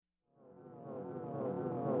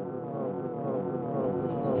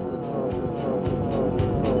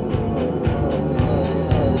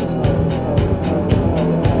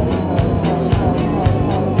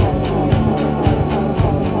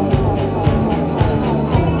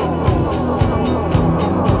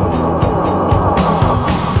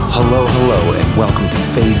Hello, and welcome to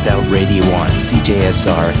Phased Out Radio on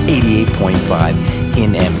CJSR 88.5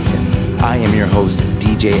 in Edmonton. I am your host,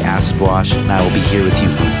 DJ Acid Wash, and I will be here with you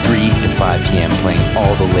from 3 to 5 p.m. playing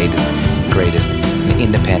all the latest and greatest in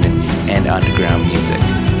independent and underground music.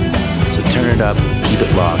 So turn it up, keep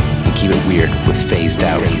it locked, and keep it weird with Phased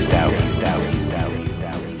Out.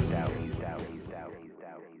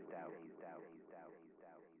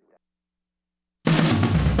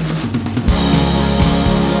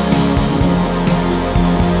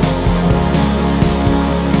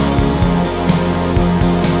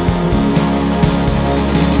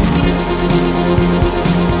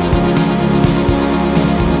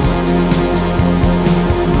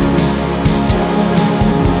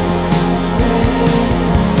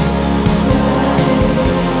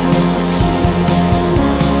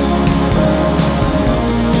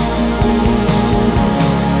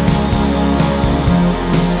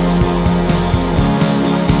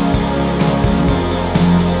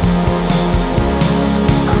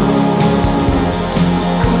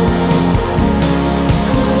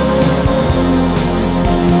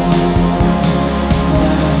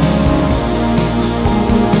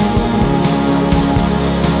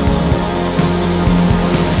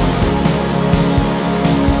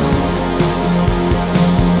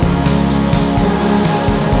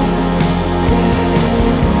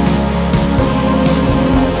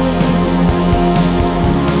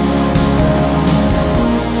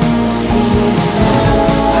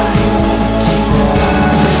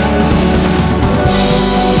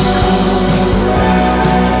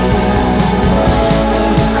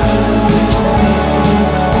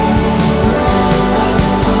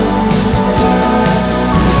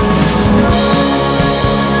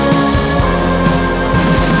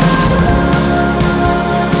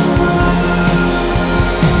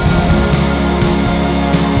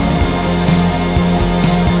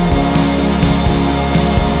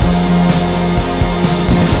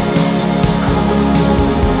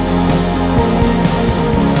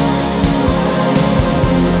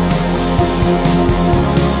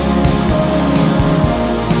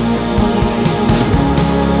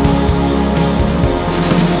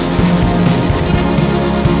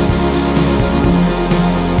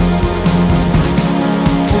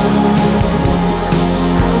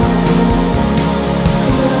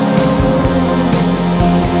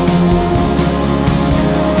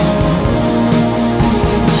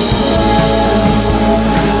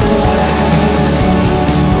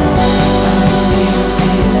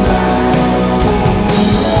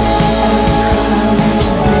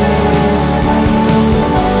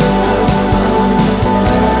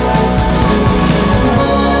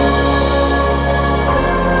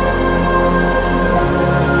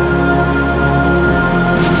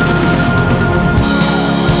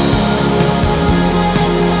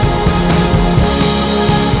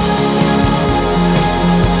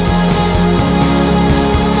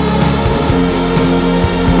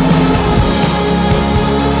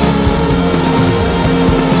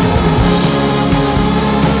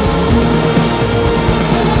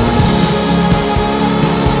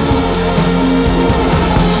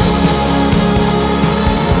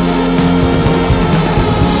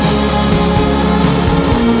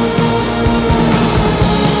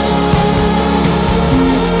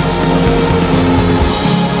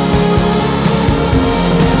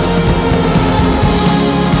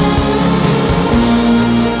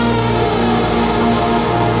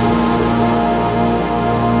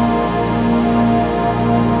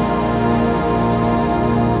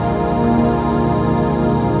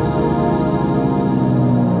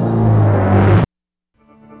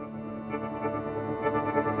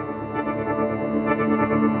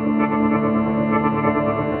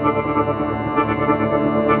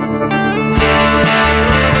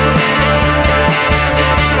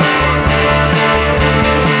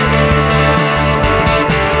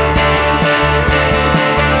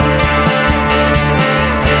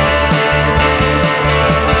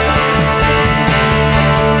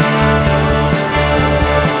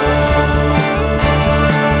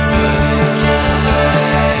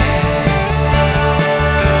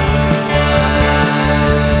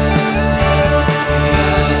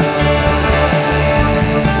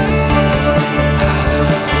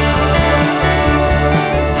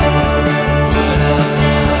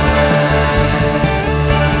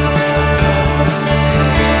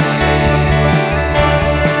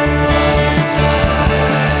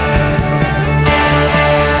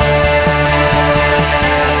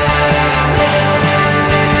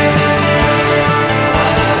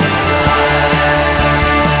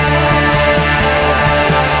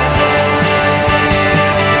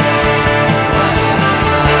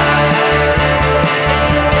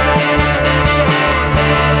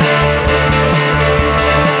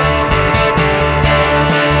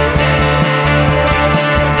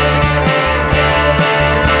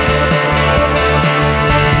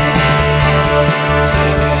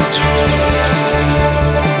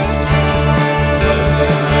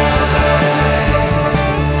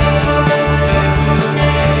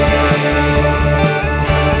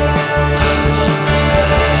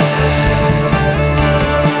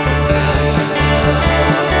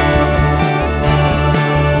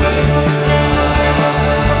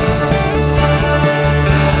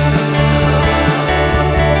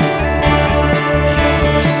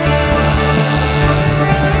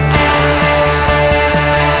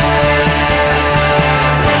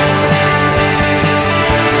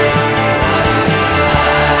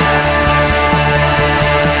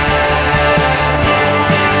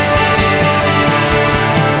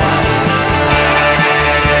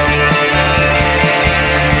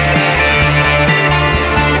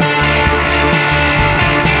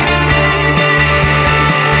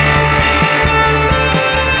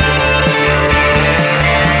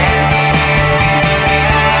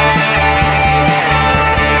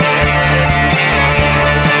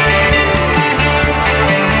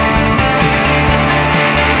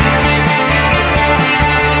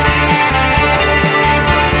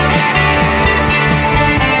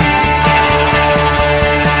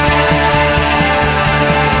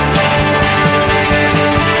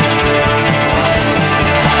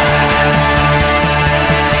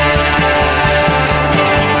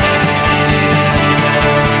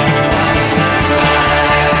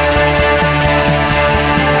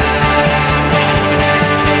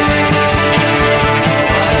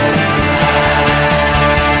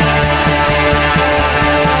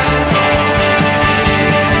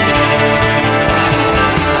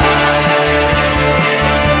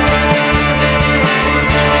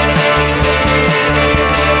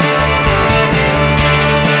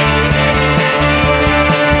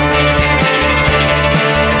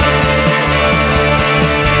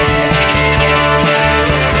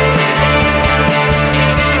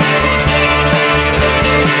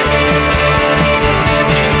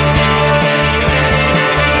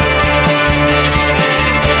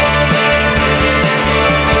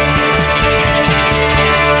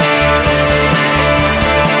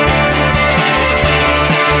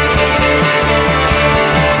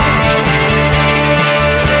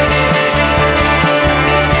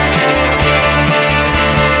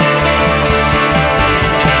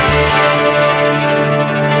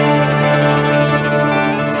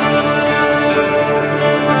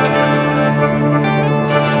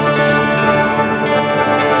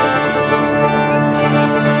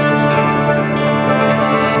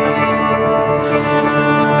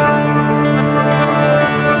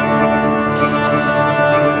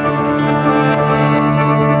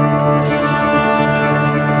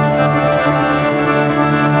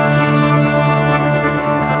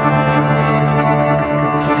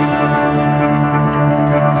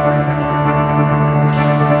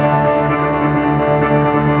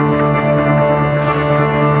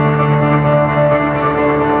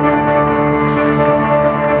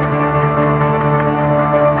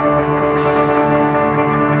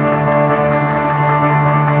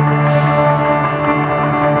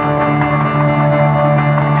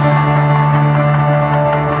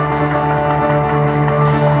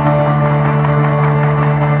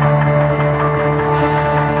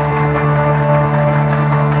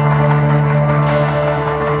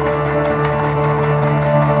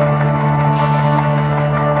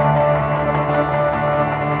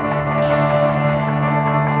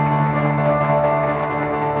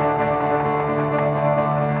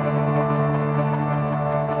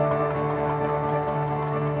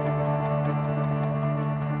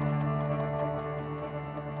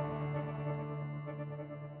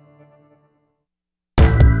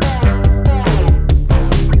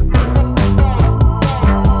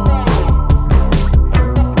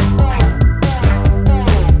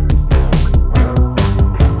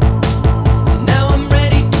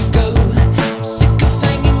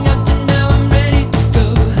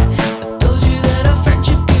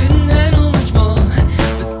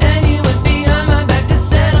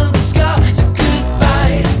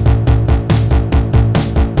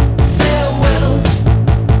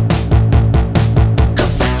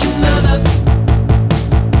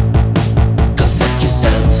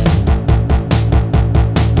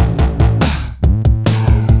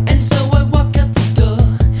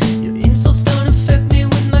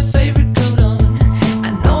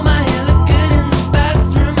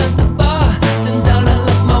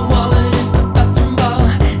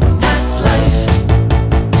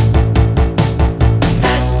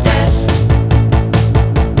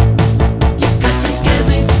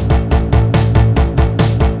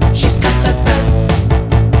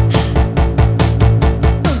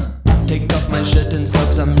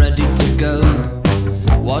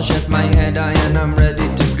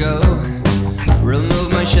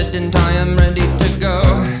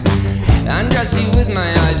 undress you with my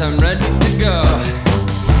eyes, I'm ready to go.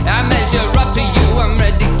 I measure up to you, I'm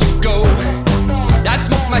ready to go. I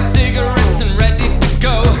smoke my cigarettes, I'm ready to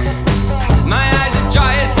go. My eyes are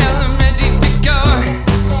dry as hell, I'm ready to go.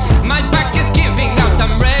 My back is giving out,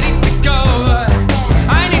 I'm ready to go.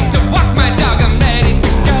 I need to walk my dog, I'm ready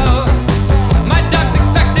to go. My dog's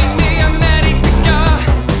expecting me, I'm ready to go.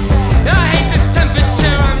 I hate this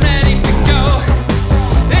temperature, I'm ready to go.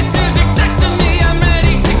 This music sucks to me, I'm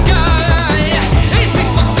ready to go. These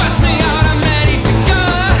people cuss me out, I'm ready to go.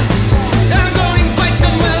 I'm going quite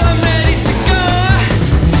well, I'm ready to go.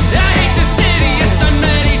 I hate the city, yes, I'm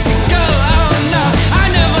ready to go. Oh no, I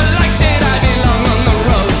never liked it, I belong on the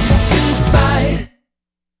roads. Goodbye.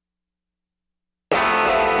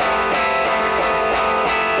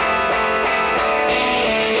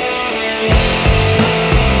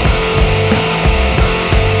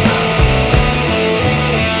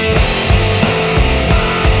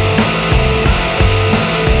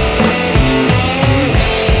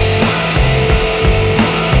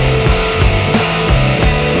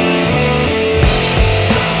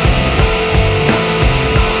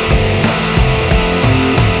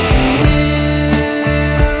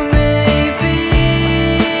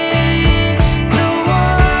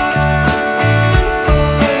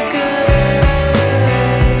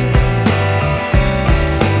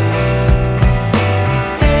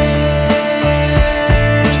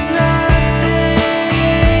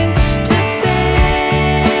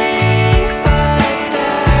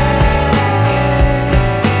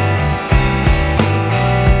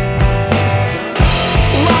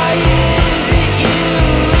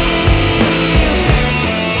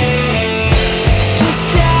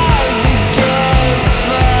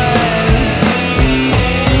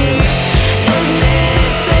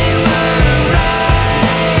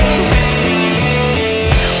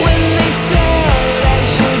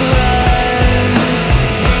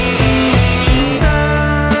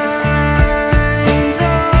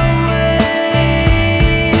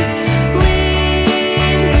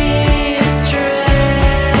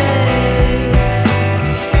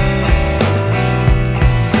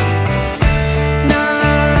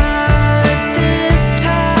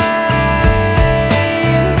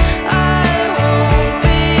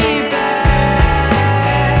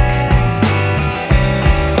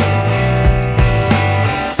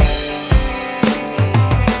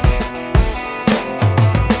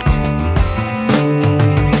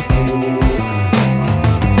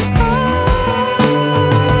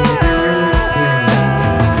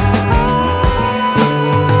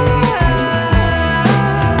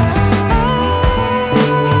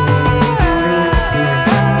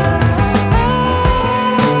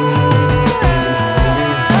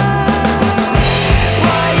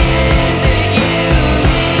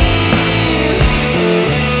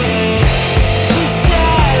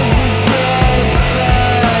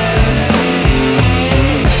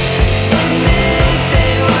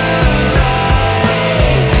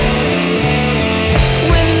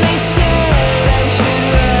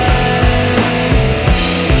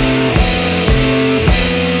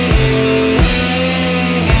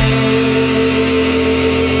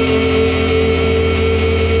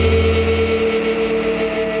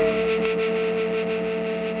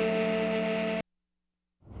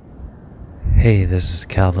 Hey, this is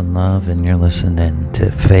Calvin Love, and you're listening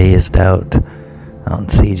to Phased Out on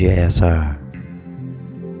CJSR.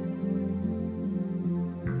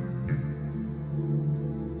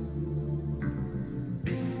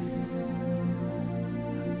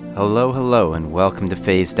 Hello, hello, and welcome to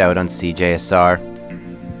Phased Out on CJSR.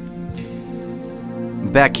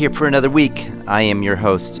 Back here for another week. I am your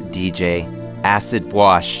host, DJ Acid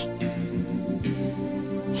Wash.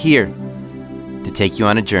 Here to take you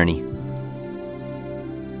on a journey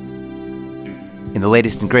in the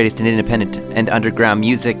latest and greatest in independent and underground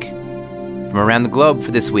music from around the globe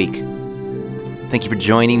for this week. Thank you for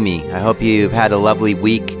joining me. I hope you've had a lovely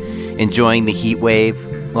week enjoying the heat wave.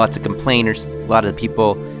 Lots of complainers, a lot of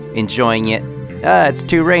people enjoying it. It's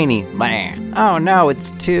too rainy. Oh no,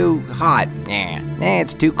 it's too hot.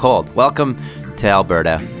 It's too cold. Welcome to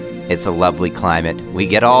Alberta. It's a lovely climate. We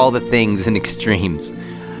get all the things in extremes.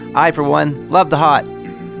 I, for one, love the hot.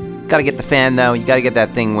 Gotta get the fan though. You gotta get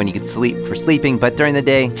that thing when you can sleep for sleeping, but during the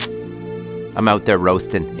day, I'm out there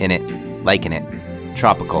roasting in it, liking it.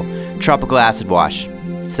 Tropical acid wash.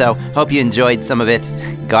 So, hope you enjoyed some of it.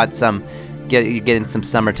 Got some, you're getting some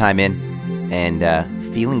summertime in, and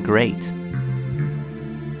feeling great.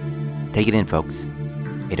 Take it in, folks.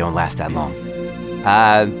 It don't last that long.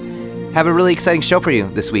 Have a really exciting show for you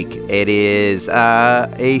this week. It is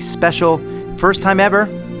a special first time ever.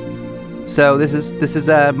 So this is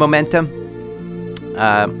momentum.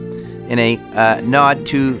 in a nod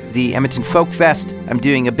to the Edmonton Folk Fest. I'm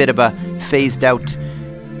doing a bit of a phased out.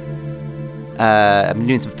 I'm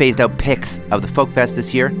doing some phased out pics of the Folk Fest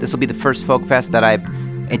this year. This will be the first Folk Fest that I've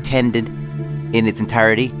attended in its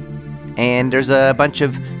entirety, and there's a bunch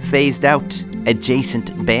of phased out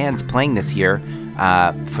adjacent bands playing this year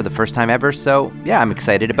for the first time ever. So yeah, I'm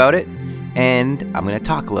excited about it, and I'm going to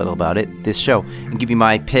talk a little about it this show and give you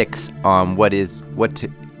my picks on what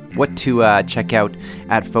to check out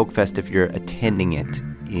at Folk Fest if you're attending it.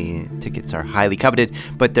 Tickets are highly coveted,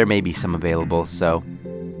 but there may be some available, so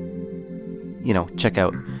check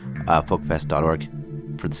out folkfest.org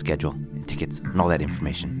for the schedule and tickets and all that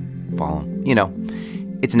information. Follow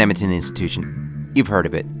them. It's an Edmonton institution. You've heard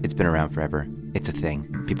of it. It's been around forever. It's a thing.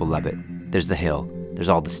 People love it. There's the hill. There's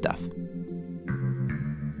all this stuff.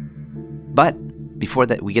 But before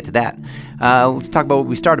that, we get to that, let's talk about what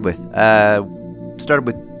we started with. Started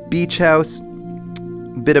with Beach House,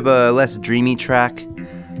 a bit of a less dreamy track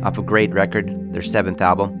off a great record, their 7th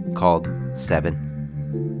album called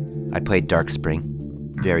 7. I played Dark Spring,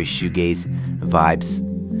 very shoegaze vibes.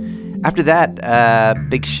 After that,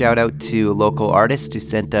 big shout out to a local artist who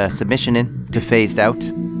sent a submission in to Phased Out.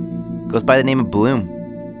 Goes by the name of Bloom,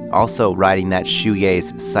 also riding that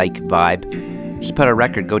shoegaze psych vibe. Just put out a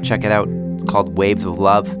record, go check it out. It's called Waves of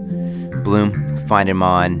Love. Bloom, you can find him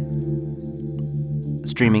on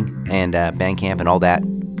streaming and Bandcamp and all that.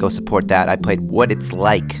 Go support that. I played What It's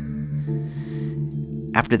Like.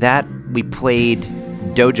 After that, we played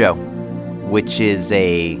Dojo, which is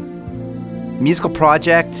a musical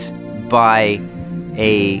project by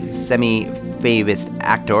a semi-famous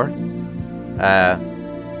actor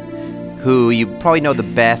who you probably know the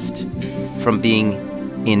best from being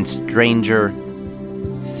in Stranger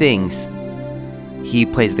Things. He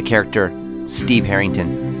plays the character Steve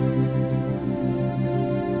Harrington.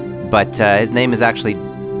 But his name is actually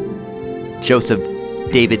Joseph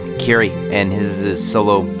David Curie, and his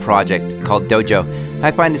solo project called Dojo.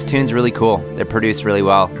 I find his tunes really cool. They're produced really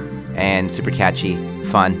well and super catchy,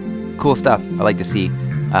 fun, cool stuff. I like to see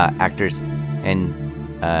actors and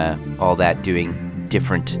all that doing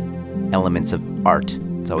different elements of art.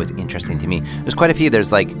 It's always interesting to me. There's quite a few. There's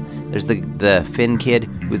the Finn kid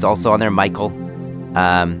who's also on there, Michael.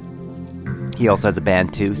 He also has a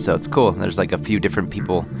band too, so it's cool. There's like a few different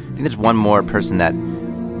people. I think there's one more person that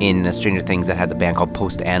in Stranger Things that has a band called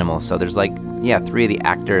Post Animal. So there's 3 of the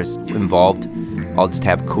actors involved all just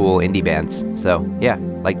have cool indie bands. So yeah,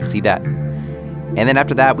 like to see that. And then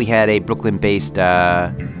after that, we had a Brooklyn-based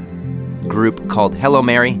group called Hello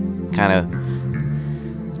Mary, kind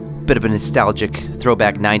of bit of a nostalgic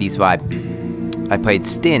throwback 90s vibe. I played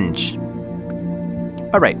Stinge.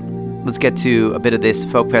 All right, let's get to a bit of this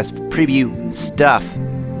Folk Fest preview stuff.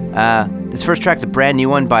 This first track's a brand new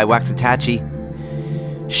one by Waxahachie.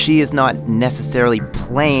 She is not necessarily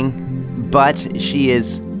playing, but she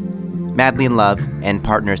is madly in love and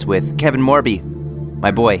partners with Kevin Morby,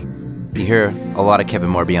 my boy. You hear a lot of Kevin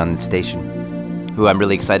Morby on this station, who I'm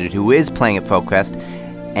really excited, who is playing at Folk Fest.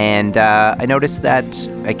 And I noticed that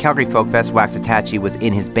at Calgary Folk Fest, Waxahachie was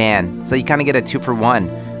in his band, so you kind of get a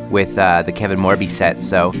 2-for-1 with the Kevin Morby set.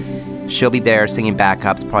 So she'll be there singing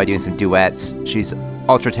backups, probably doing some duets. She's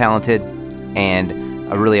ultra talented and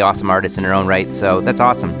a really awesome artist in her own right, so that's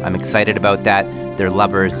awesome. I'm excited about that. They're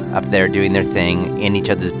lovers up there doing their thing in each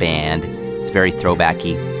other's band. It's very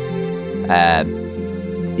throwbacky.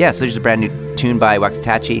 So there's a brand new tune by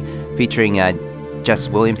Waxahachie featuring Jess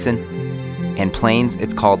Williamson and Plains.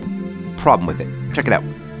 It's called Problem With It. Check it out.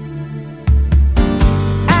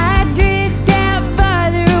 I drift out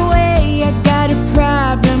farther away. I got a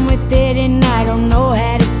problem with it and I don't know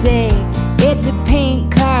how to say. It's a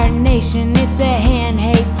pink carnation, it's a hand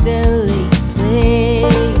hastily played.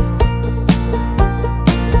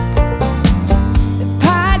 The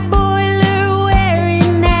pot boiler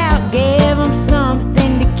wearing out gave him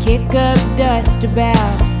something to kick up dust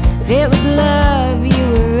about. If it was love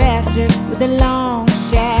you were after, with a long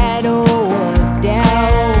shadow of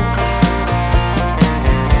doubt.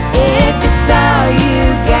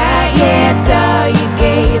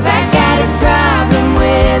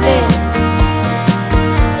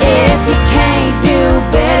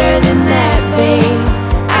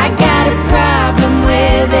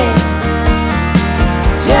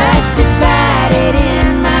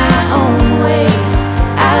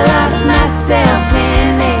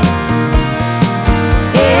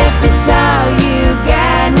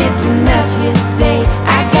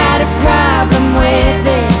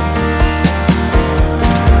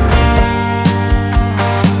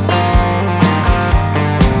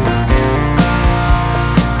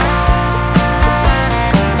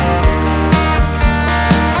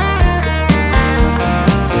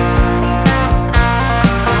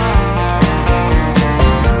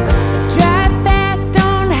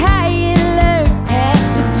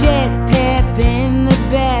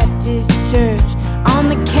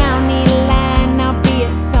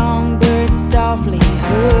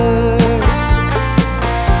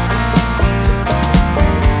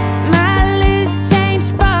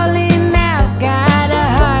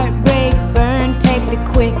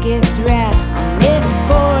 this route on this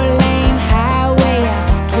 4-lane highway.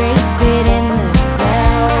 I'll trace it in the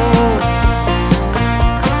cloud.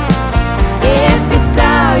 If it's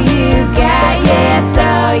all you got, yeah, it's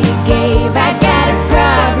all you gave, I got a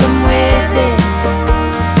problem with it.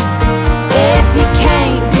 If you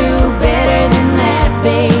can't do better than that,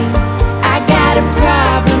 babe, I got a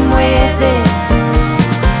problem with it.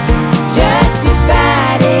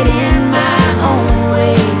 Justified it in my own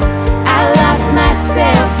way, I lost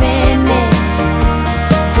myself in it.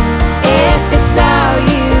 If it's all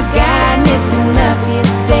you got and it's enough you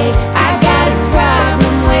say, I got a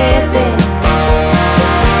problem with it.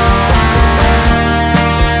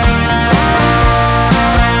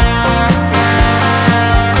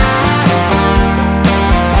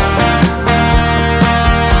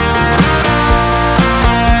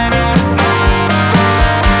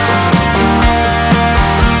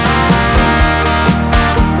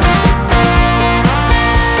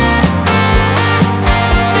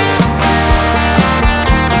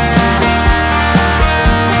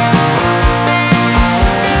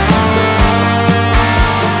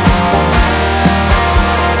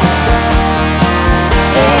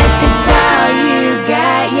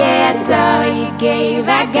 Gave,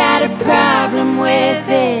 I got a problem with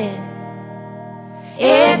it.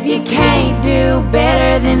 If you can't do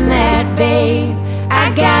better than that, babe, I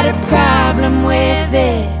got a problem with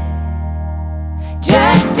it.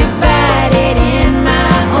 Justified it in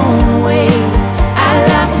my own way, I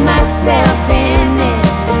lost myself in it.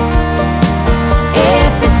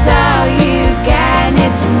 If it's all you got and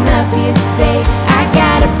it's enough you say, I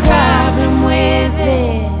got a problem with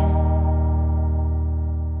it.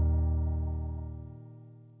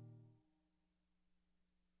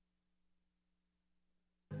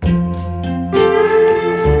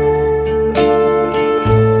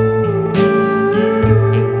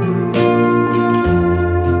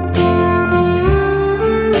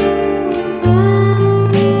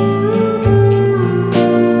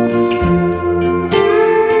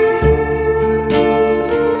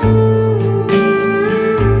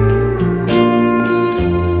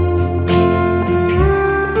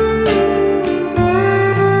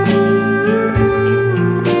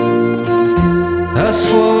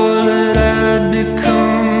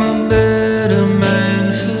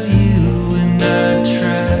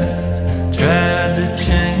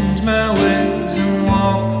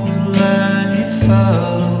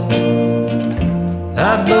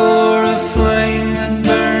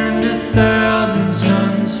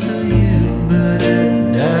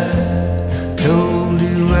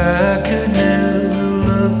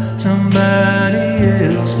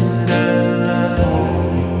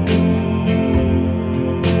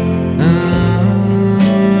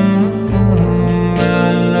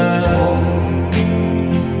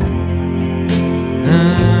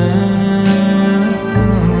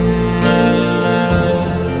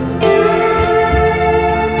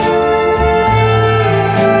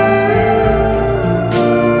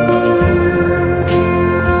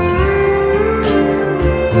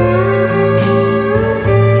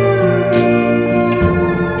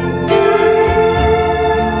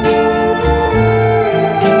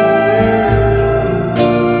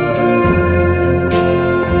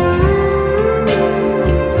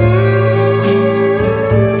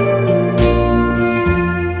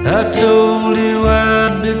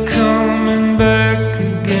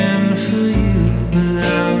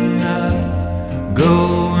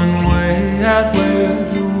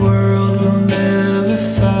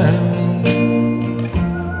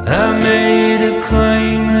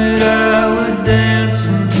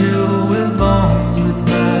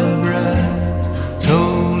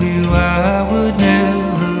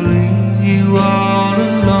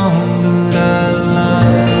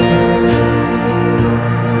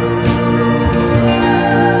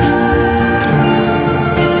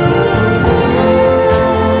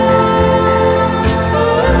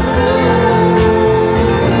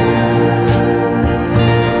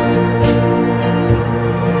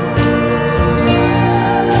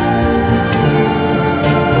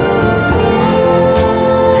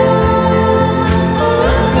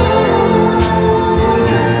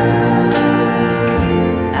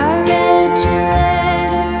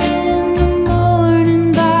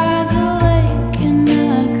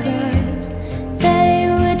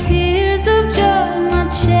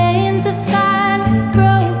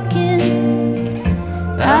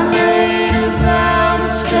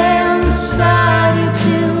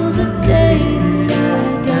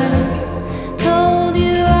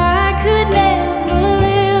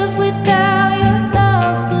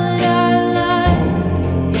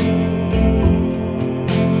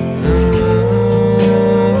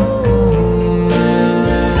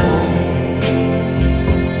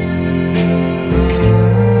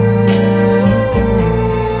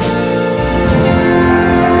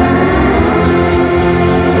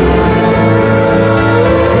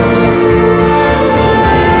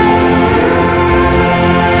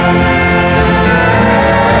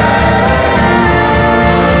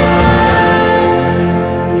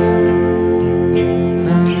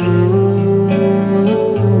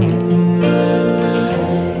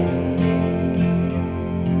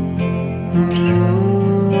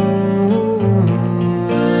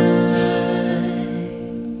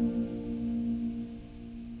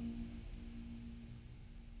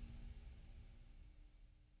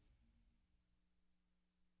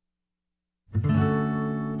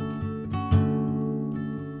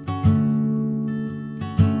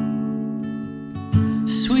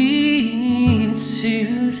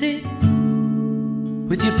 Susie,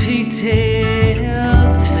 with your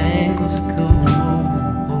pigtail tangles of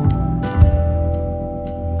gold.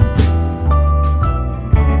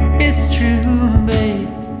 It's true, babe,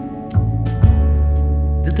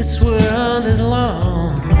 that this world has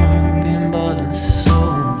long been bought and sold.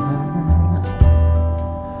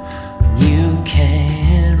 You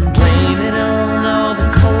can blame it on all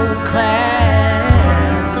the cold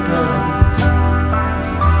clouds above.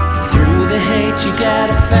 Through the hate you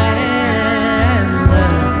gotta find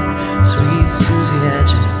love. Sweet Susie, I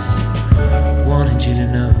just wanted you to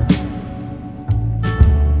know.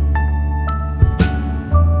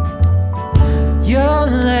 You're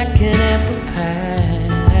like an apple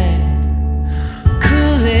pie,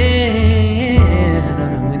 cooling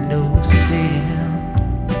on a windowsill.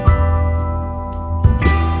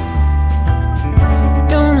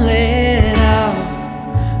 Don't let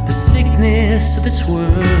out the sickness of this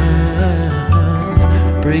world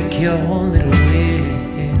break your little will.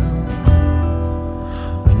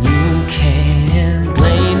 When you can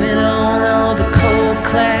blame it on all the cold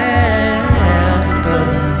clouds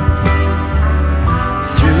above.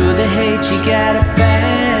 Through the hate you gotta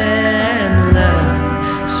find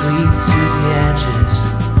love. Sweet Susie, I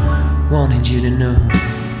just wanted you to know.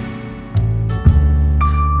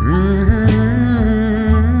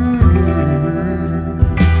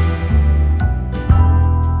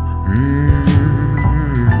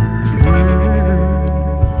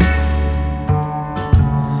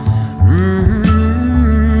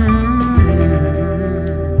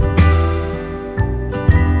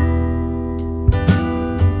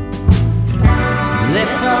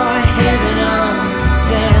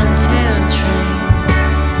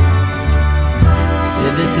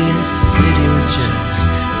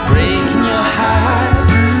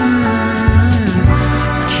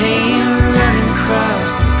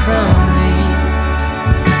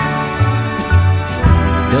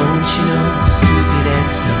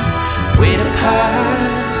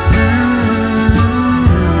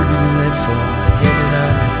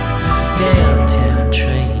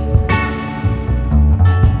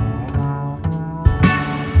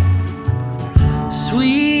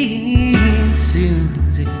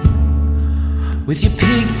 With your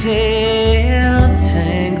pigtail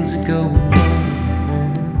tangles of gold.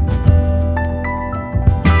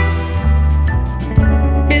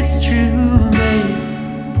 It's true, babe,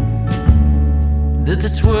 that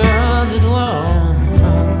this world has long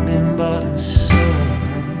been bought and sold.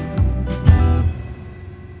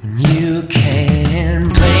 You can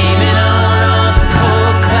blame it on all the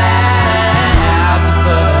cold clouds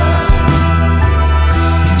above.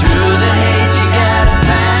 Through the hate you gotta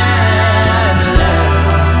find love.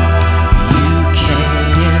 You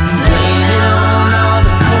can blame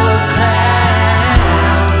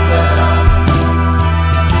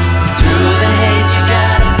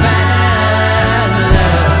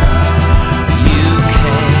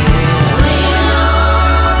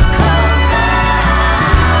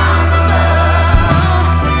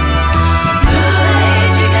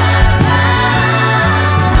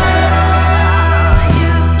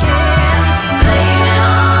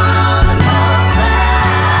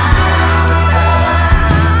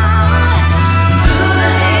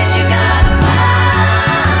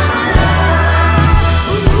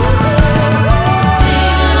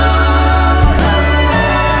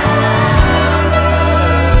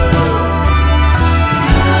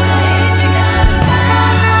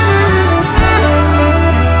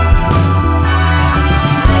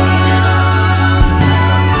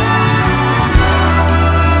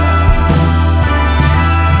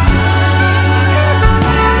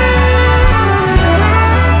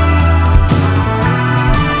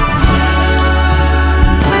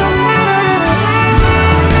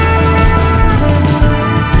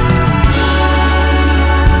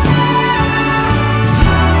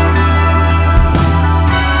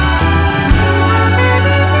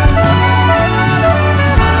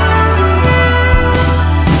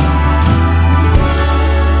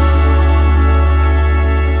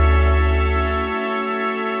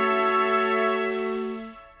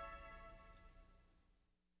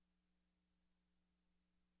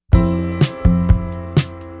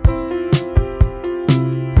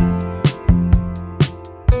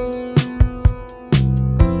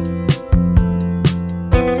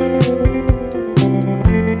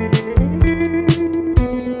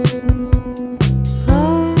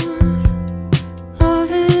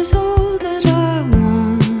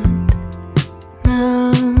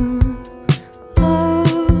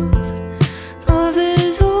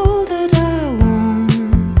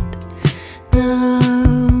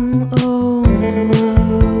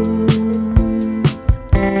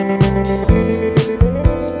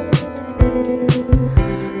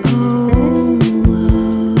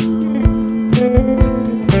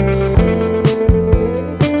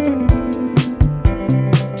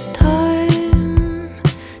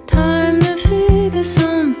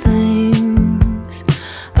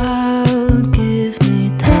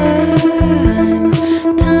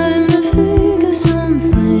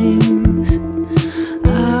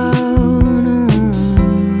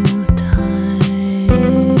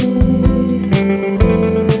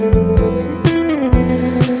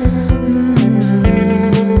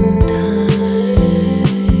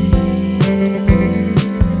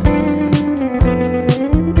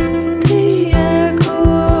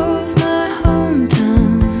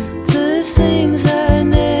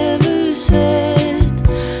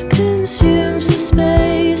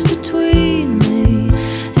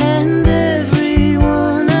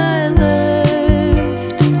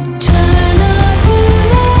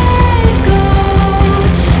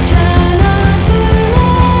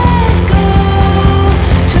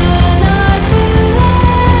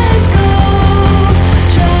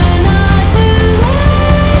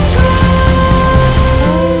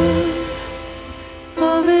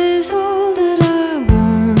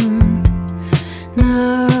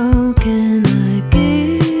How can I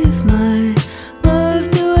give my love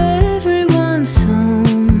to everyone somehow?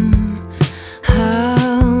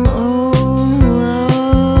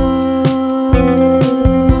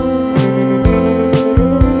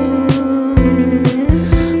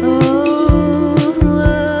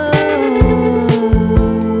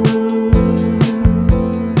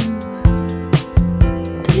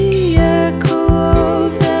 The echo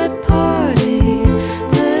of that party,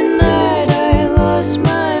 the night I lost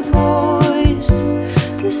my voice,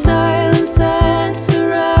 the silence that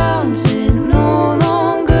surrounds it no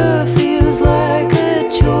longer feels like a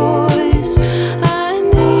choice. I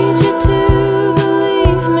need you to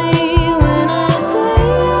believe me when I say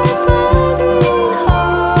I find it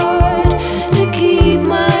hard to keep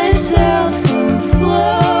myself from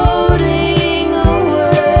floating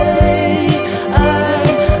away. I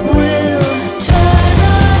will try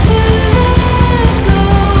not to let go,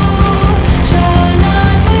 try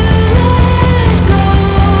not to let go,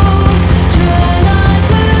 try not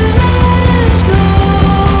to let go,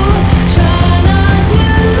 try not to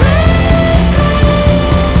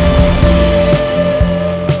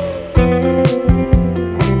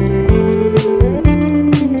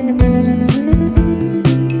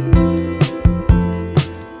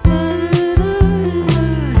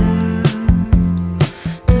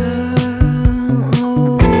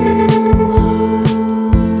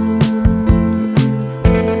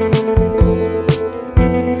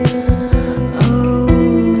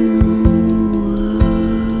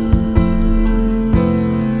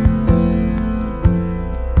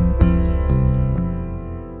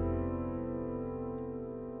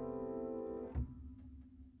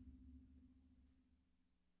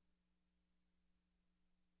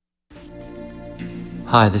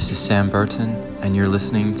Hi, this is Sam Burton, and you're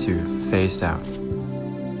listening to Phased Out.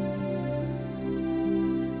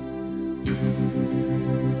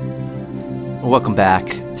 Welcome back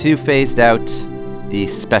to Phased Out, the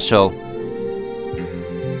special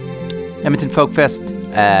Edmonton Folk Fest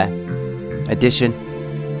edition,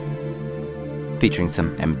 featuring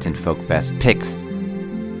some Edmonton Folk Fest picks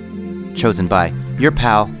chosen by your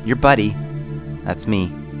pal, your buddy, that's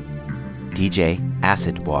me, DJ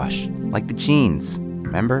Acid Wash, like the jeans.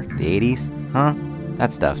 Remember the 80s? Huh?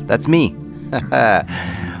 That stuff. That's me.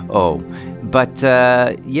 Oh, but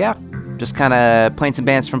yeah, just kind of playing some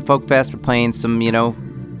bands from Folk Fest. We're playing some,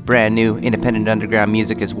 brand new independent underground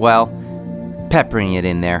music as well. Peppering it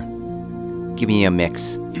in there. Giving you a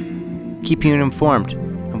mix. Keeping you informed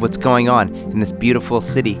of what's going on in this beautiful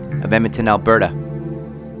city of Edmonton, Alberta.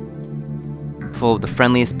 Full of the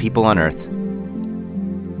friendliest people on earth.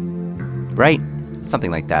 Right?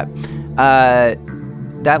 Something like that.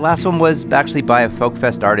 That last one was actually by a Folk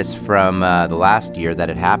Fest artist from the last year that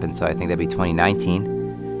it happened, so I think that'd be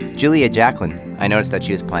 2019. Julia Jacqueline. I noticed that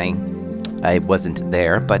she was playing. I wasn't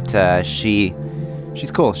there, but she's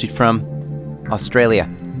cool. She's from Australia.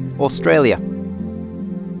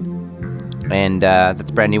 And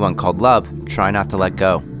that's a brand new one called Love, Try Not to Let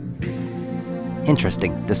Go.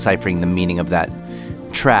 Interesting, deciphering the meaning of that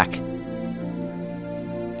track.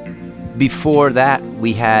 Before that,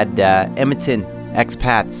 we had Edmonton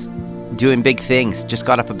expats doing big things. Just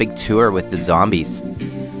got off a big tour with the Zombies,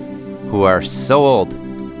 who are so old.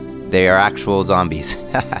 They are actual zombies.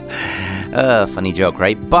 Funny joke,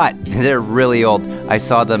 right? But they're really old. I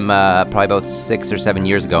saw them probably about 6 or 7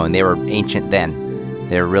 years ago, and they were ancient then.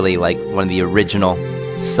 They're really like one of the original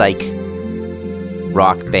psych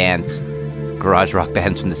rock bands, garage rock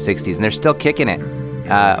bands from the 60s, and they're still kicking it.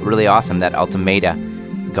 Really awesome that Ultimata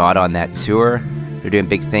got on that tour. They're doing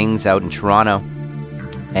big things out in Toronto,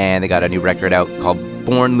 and they got a new record out called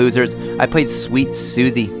Born Losers. I played Sweet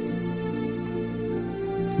Susie.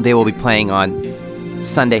 They will be playing on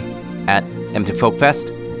Sunday at Edmonton Folk Fest.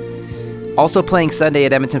 Also playing Sunday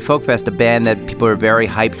at Edmonton Folk Fest, a band that people are very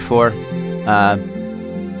hyped for.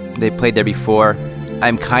 They played there before.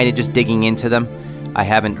 I'm kind of just digging into them. I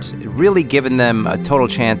haven't really given them a total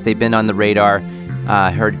chance. They've been on the radar.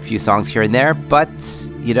 Heard a few songs here and there, but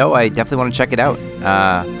I definitely want to check it out.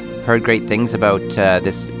 Heard great things about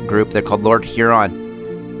this group. They're called Lord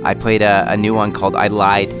Huron. I played a new one called I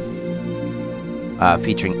Lied,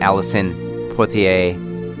 featuring Alison Poitier,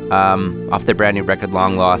 off their brand new record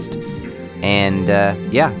Long Lost. And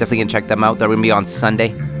definitely gonna check them out. They're gonna be on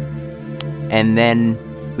Sunday. And then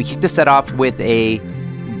we kick the set off with a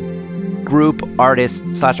group artist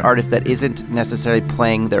that isn't necessarily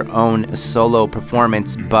playing their own solo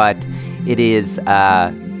performance, but it is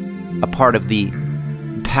a part of the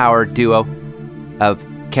power duo of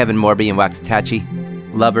Kevin Morby and Waxahachie,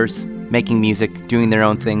 lovers, making music, doing their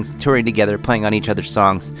own things, touring together, playing on each other's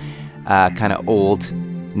songs. kind of old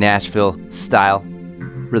Nashville style,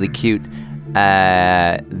 really cute.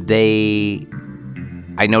 I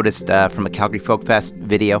noticed from a Calgary Folk Fest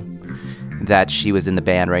video that she was in the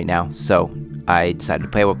band right now, so I decided to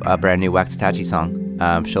play a brand new Waxahachie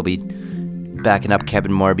song. She'll be backing up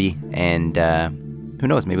Kevin Morby, and who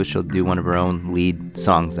knows, maybe she'll do one of her own lead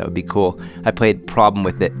songs. That would be cool. I played Problem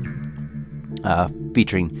With It,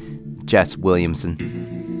 featuring Jess Williamson,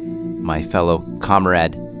 my fellow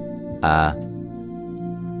comrade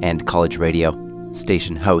and college radio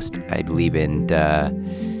station host, I believe, and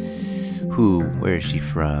where is she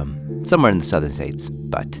from? Somewhere in the southern states,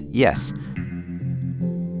 but yes.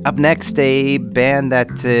 Up next, a band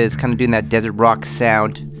that is kind of doing that desert rock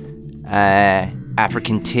sound,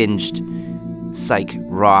 African-tinged psych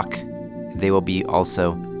rock. They will be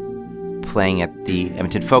also playing at the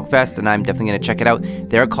Edmonton Folk Fest, and I'm definitely going to check it out.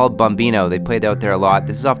 They're called Bombino. They played out there a lot.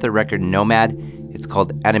 This is off their record Nomad. It's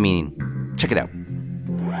called Adamine. Check it out.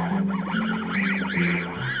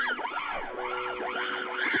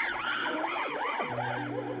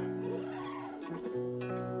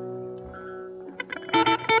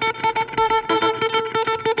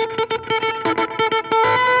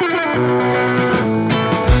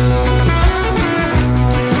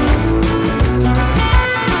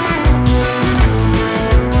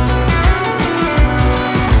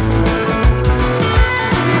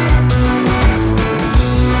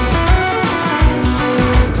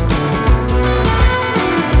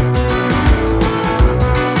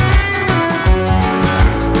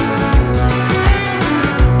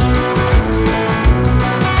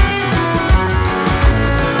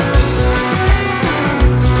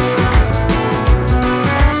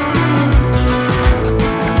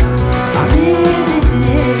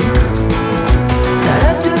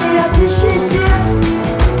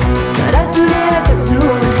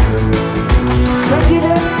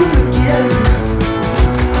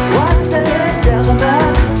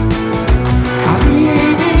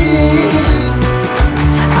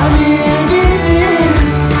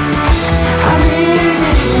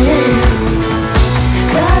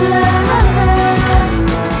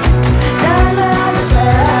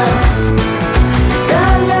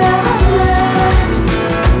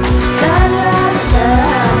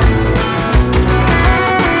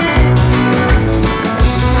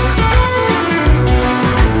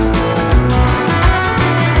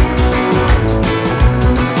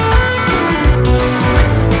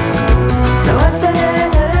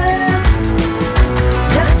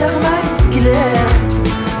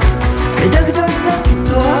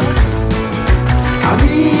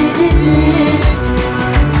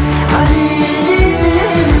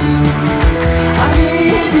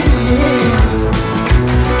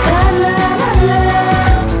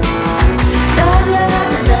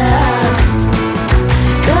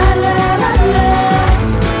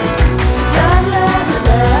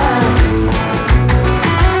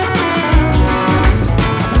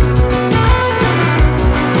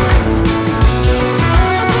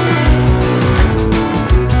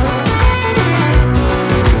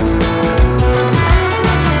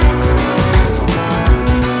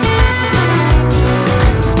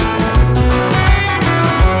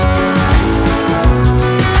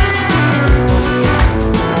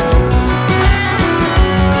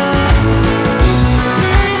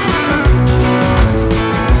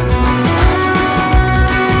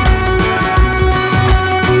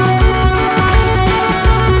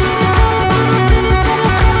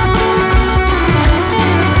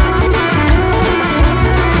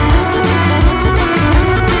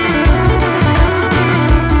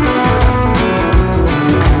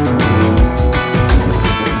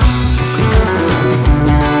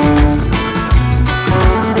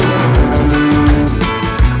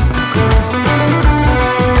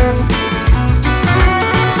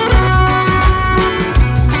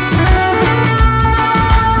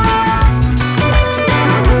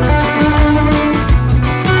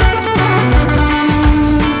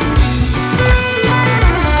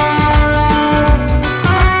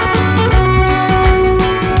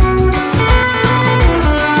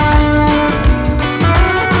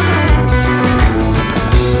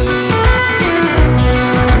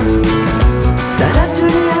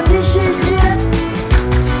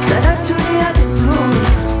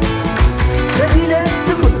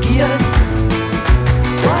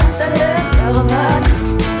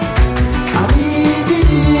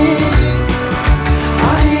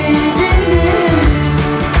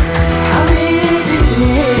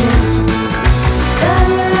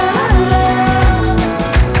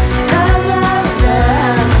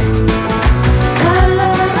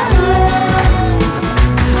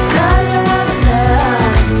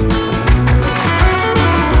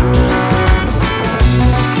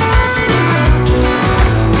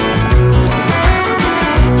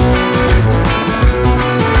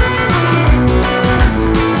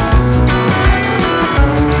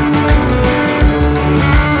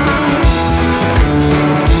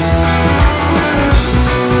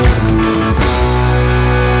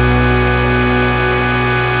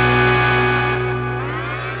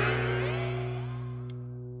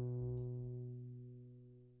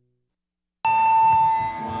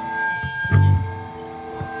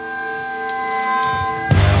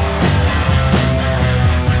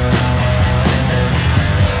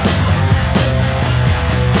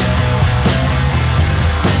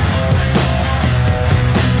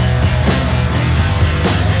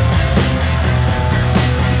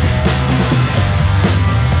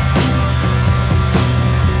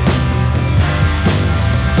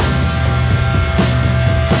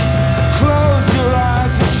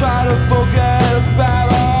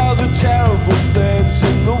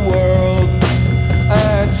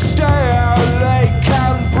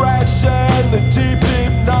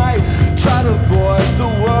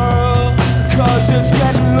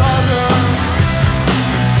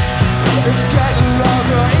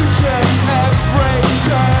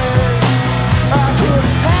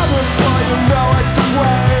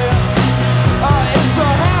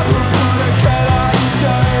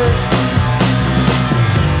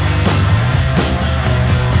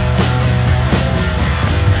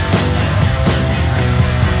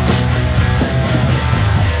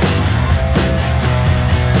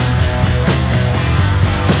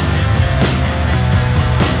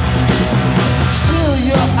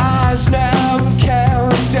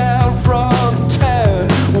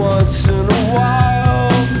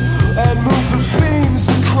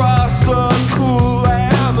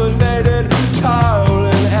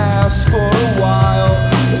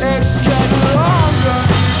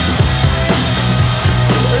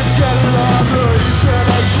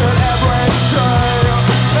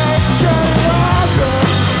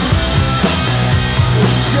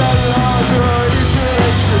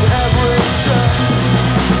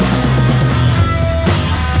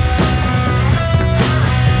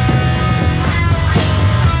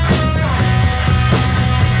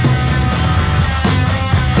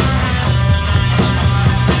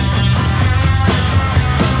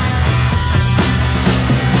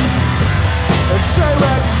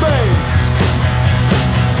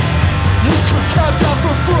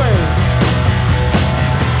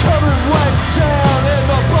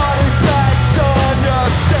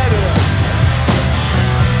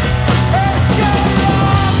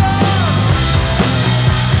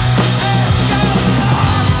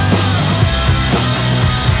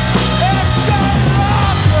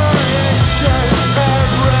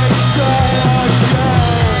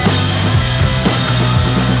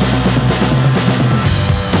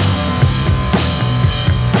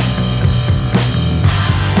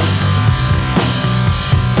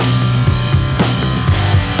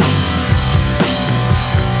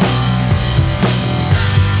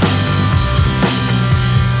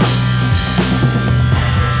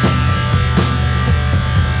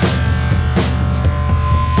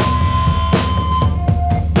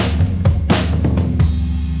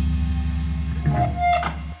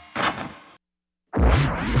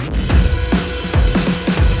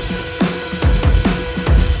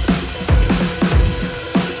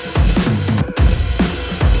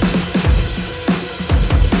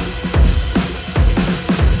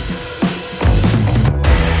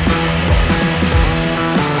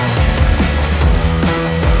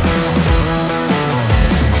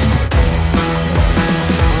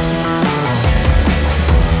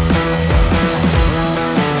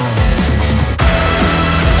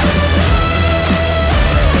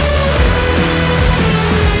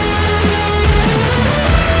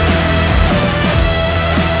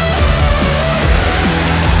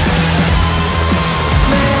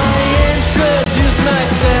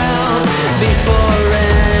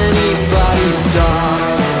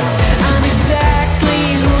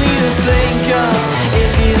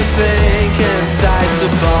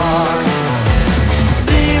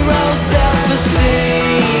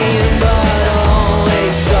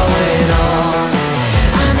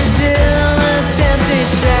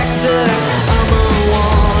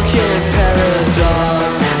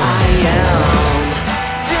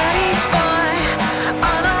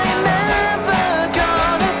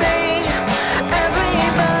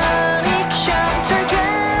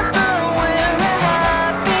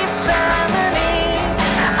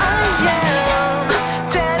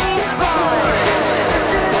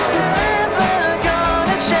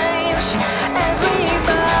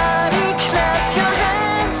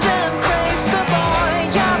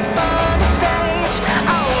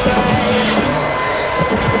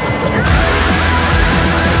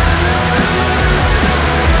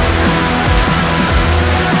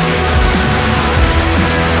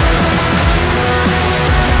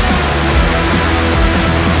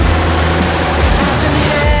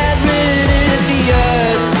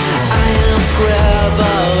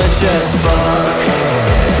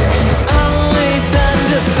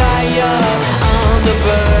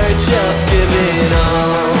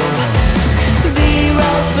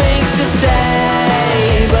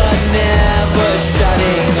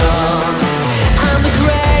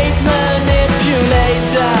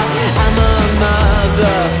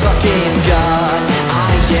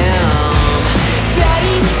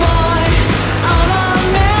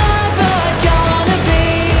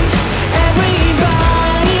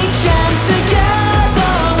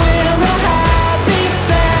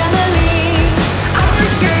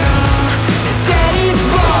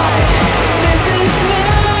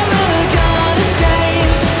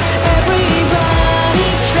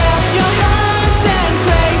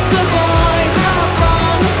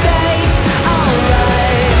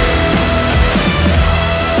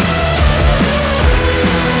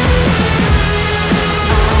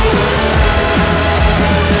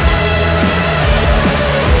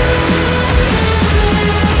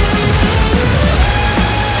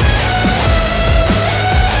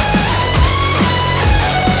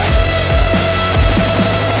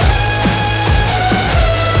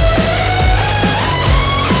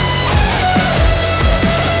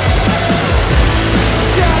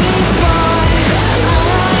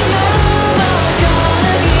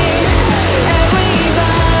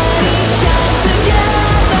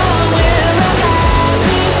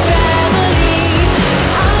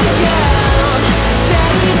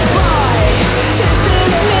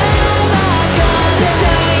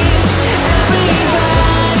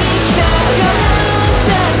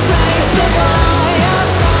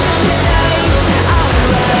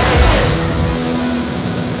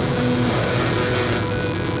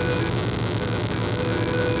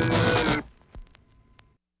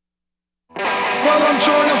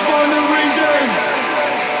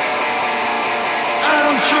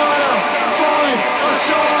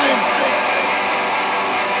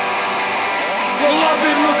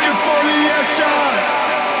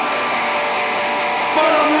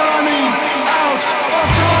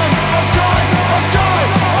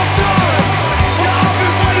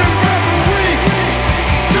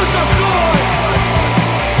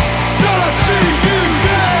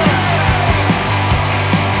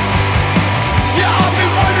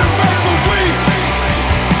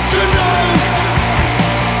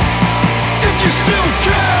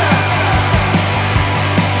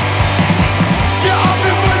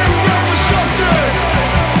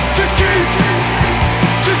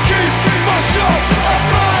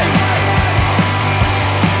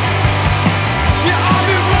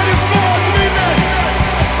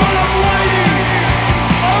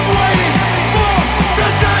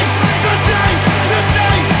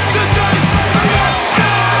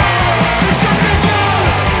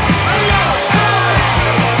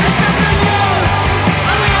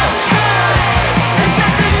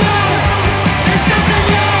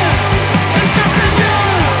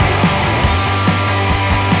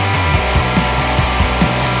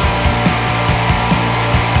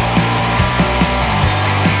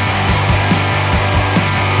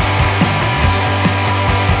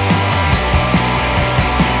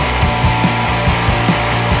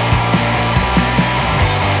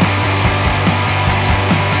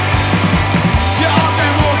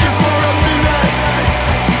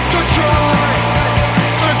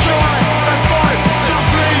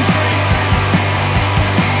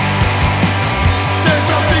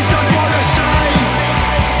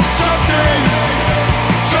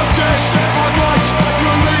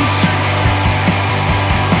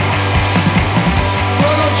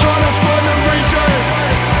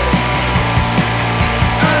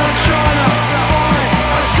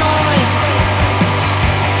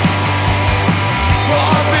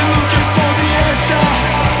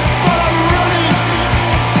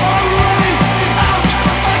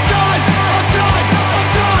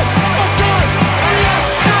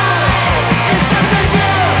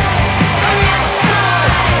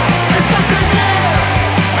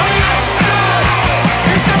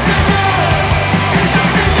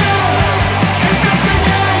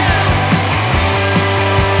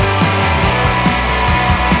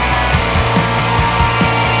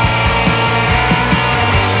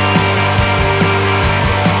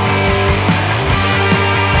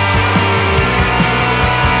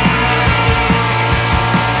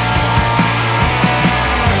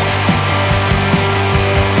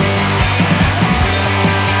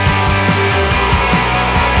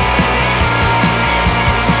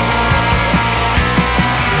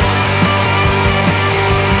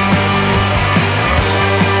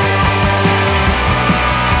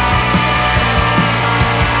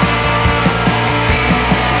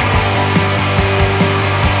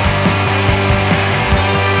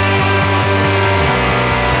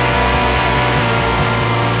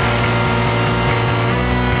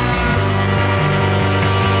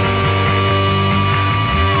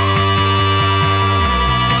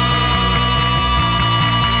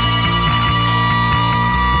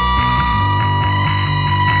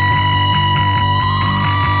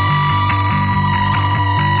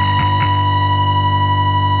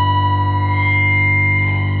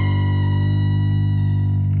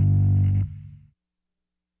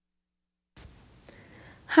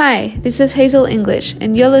 Hi, this is Hazel English,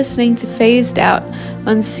 and you're listening to Phased Out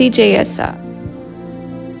on CJSR.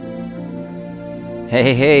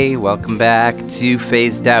 Hey, welcome back to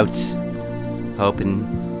Phased Out.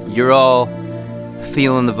 Hoping you're all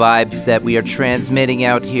feeling the vibes that we are transmitting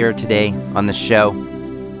out here today on the show.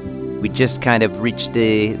 We just kind of reached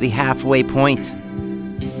the halfway point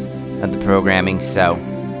of the programming, so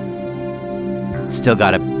still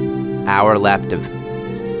got an hour left of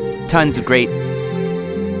tons of great,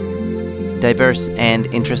 diverse and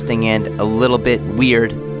interesting and a little bit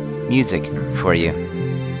weird music for you,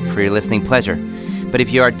 for your listening pleasure. But if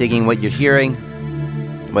you are digging what you're hearing,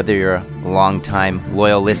 whether you're a long-time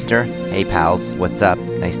loyal listener, hey pals, what's up,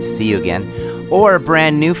 nice to see you again, or a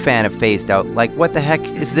brand new fan of Phased Out, like what the heck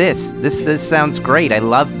is this? This sounds great, I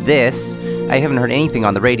love this. I haven't heard anything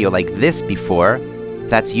on the radio like this before.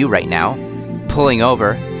 That's you right now, pulling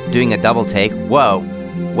over, doing a double take. Whoa,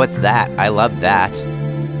 what's that? I love that.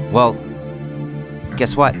 Well,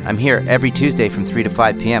 guess what? I'm here every Tuesday from 3 to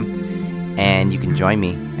 5 p.m. and you can join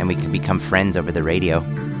me and we can become friends over the radio.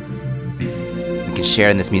 We can share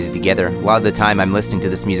in this music together. A lot of the time I'm listening to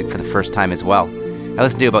this music for the first time as well. I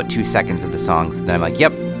listen to about 2 seconds of the songs, then I'm like,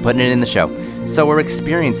 yep, putting it in the show. So we're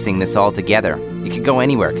experiencing this all together. It could go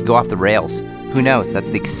anywhere, it could go off the rails. Who knows? That's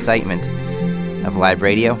the excitement of live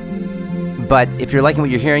radio. But if you're liking what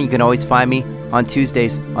you're hearing, you can always find me on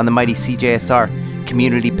Tuesdays on the mighty CJSR,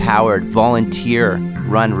 community-powered,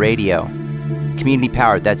 volunteer-run radio.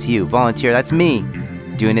 Community-powered, that's you. Volunteer, that's me.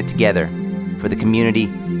 Doing it together for the community,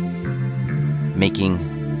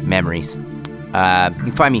 making memories. You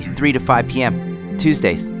can find me 3 to 5 p.m.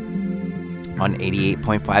 Tuesdays on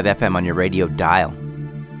 88.5 FM on your radio dial.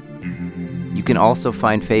 You can also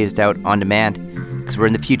find Phased Out on demand because we're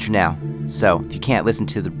in the future now. So if you can't listen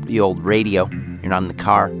to the old radio, you're not in the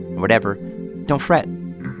car or whatever, don't fret.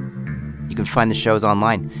 You can find the shows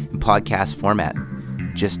online in podcast format.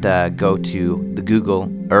 Just go to the Google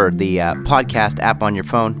or the podcast app on your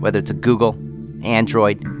phone, whether it's a Google,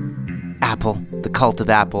 Android, Apple, the cult of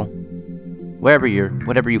Apple, whatever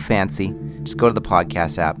you fancy. Just go to the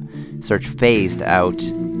podcast app, search Phased Out,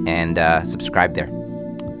 and subscribe there.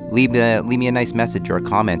 Leave me a nice message or a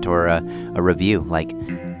comment or a review, like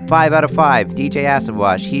 5 out of 5, DJ Acid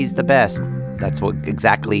Wash, he's the best. That's what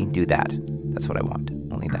exactly, do that. That's what I want.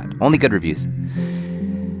 Only that. Only good reviews.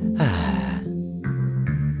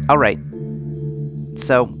 All right.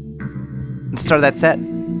 So, let's start that set.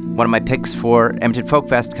 One of my picks for Edmonton Folk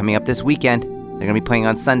Fest coming up this weekend. They're going to be playing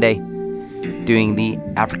on Sunday, doing the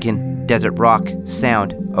African desert rock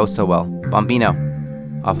sound oh so well. Bombino,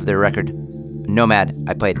 off of their record Nomad.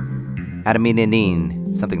 I played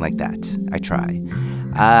Adamidine, something like that. I try.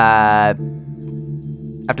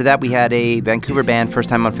 After that, we had a Vancouver band, first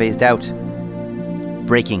time on Phased Out,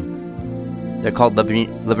 Breaking. They're called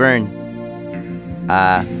Laverne.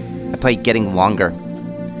 I played Getting Longer.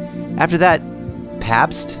 After that,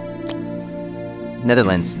 Pabst,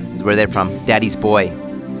 Netherlands is where they're from. Daddy's Boy.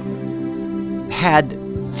 Had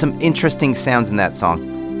some interesting sounds in that song,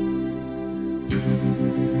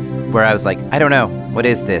 where I was like, I don't know, what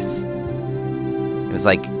is this? It was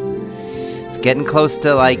like, it's getting close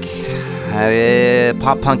to like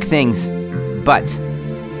pop punk things, but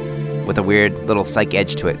with a weird little psych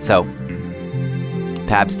edge to it. So,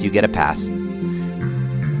 Pabst, you get a pass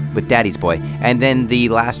with Daddy's Boy. And then the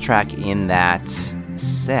last track in that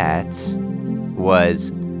set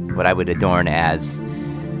was what I would adorn as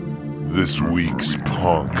This Week's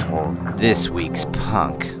Punk. This Week's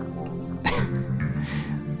Punk.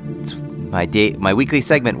 It's my weekly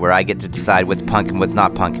segment where I get to decide what's punk and what's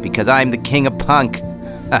not punk, because I'm the king of punk.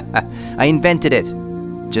 I invented it.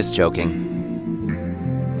 Just joking.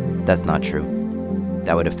 That's not true.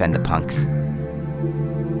 That would offend the punks.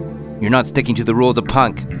 You're not sticking to the rules of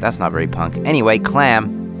punk. That's not very punk. Anyway,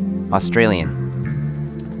 Clam, Australian.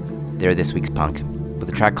 They're this week's punk, with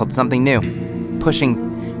a track called Something New,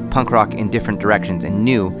 pushing punk rock in different directions and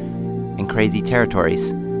new and crazy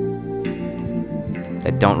territories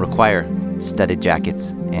that don't require studded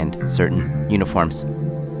jackets and certain uniforms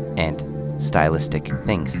and stylistic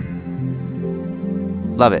things.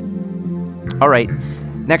 Love it. All right,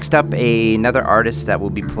 next up, another artist that will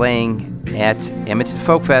be playing at Edmonton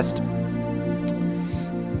Folk Fest.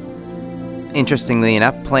 Interestingly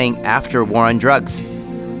enough, playing after War on Drugs.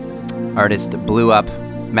 Artist blew up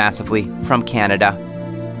massively from Canada.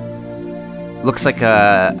 Looks like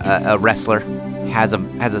a wrestler. Has a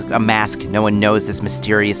mask. No one knows this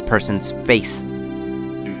mysterious person's face.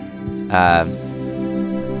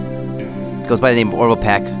 Goes by the name of Orville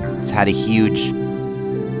Peck. Has had a huge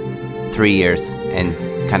 3 years and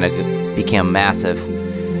kind of became massive.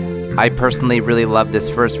 I personally really love this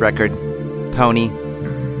first record, Pony.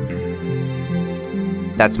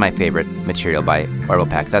 That's my favorite material by Orville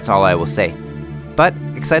Peck. That's all I will say. But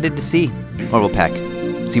excited to see Orville Peck,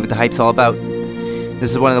 see what the hype's all about.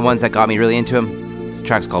 This is one of the ones that got me really into him. This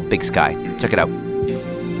track's called Big Sky. Check it out.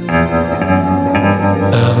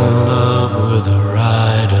 Fell in love with a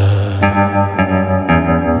rider,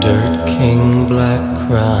 Dirt King Black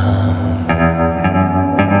Crown.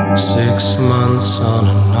 6 months on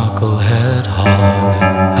a knucklehead hog.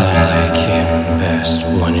 I like him best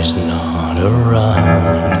when he's not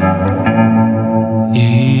around.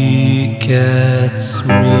 He gets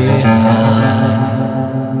me high.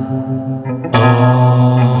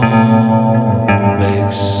 Oh,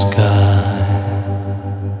 big sky.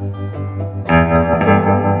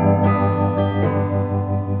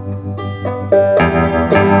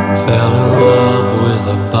 Fell in love with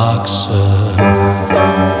a boxer,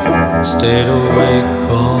 stayed awake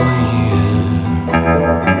all year.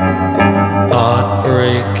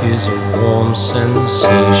 Heartbreak is a warm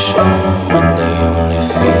sensation when the only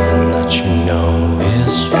feeling that you know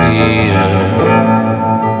is fear.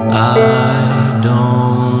 I don't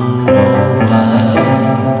know why.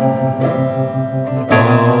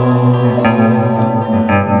 Oh,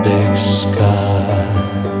 big sky.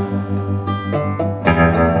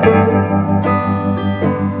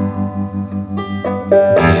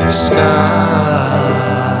 Big sky.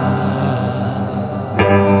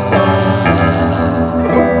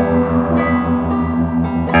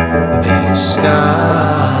 Big sky.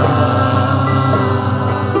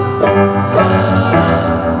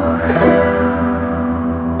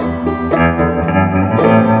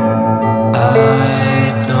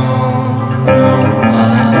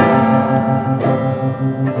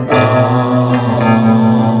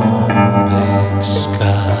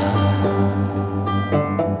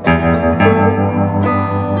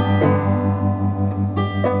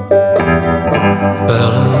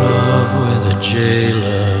 Fell in love with a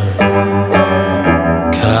jailer,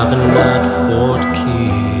 cabin at Fort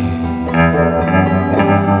Key.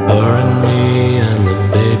 Her and me and the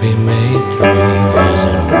baby made 3.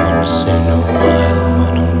 Visit once in a while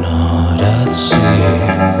when I'm not at sea.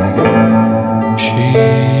 She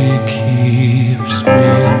keeps me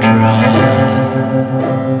dry.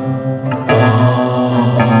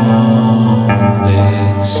 Oh,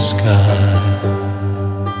 big sky.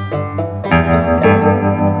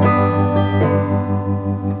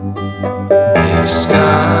 Big sky.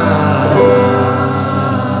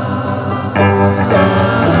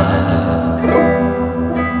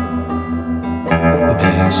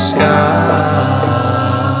 Big sky.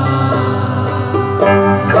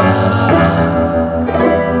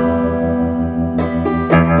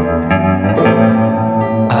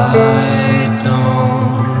 I don't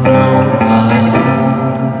know why.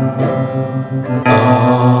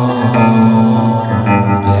 Oh,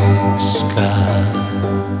 big sky.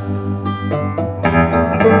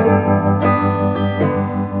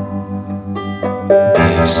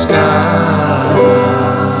 Big sky.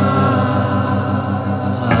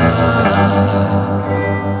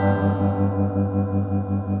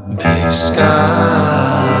 Big sky.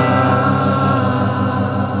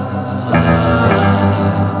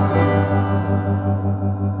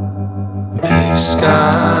 Big sky.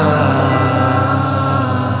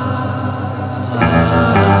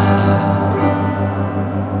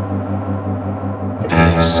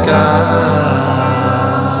 Big sky.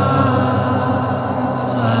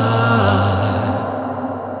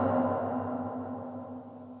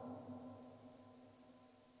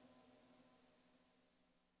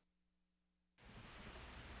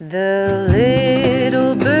 The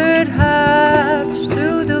little bird hops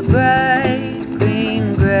through the bright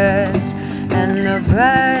green grass, and the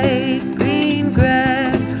bright green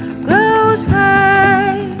grass grows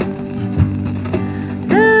high.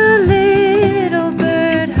 The little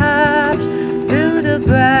bird hops through the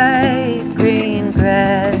bright green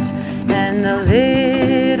grass, and the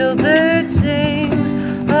little bird sings,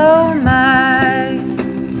 oh my,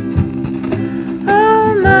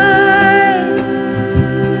 oh my.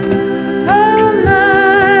 Oh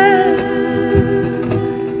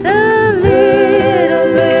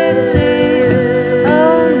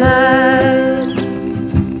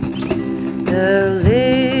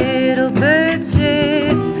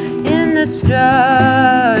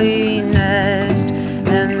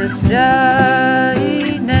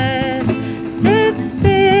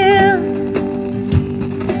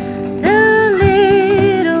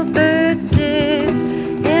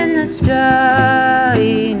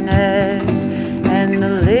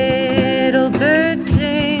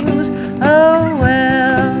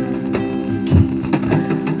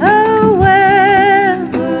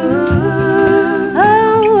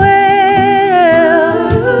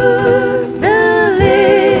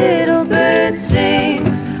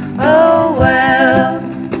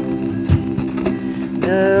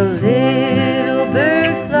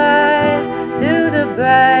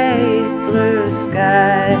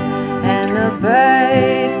the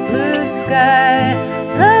bright blue sky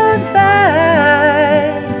blows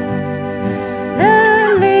by. The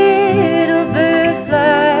little bird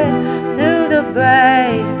flies to the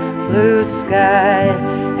bright blue sky,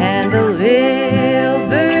 and the little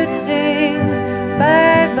bird sings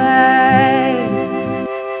bye-bye.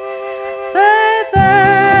 Bye-bye,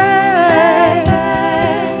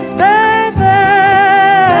 bye-bye.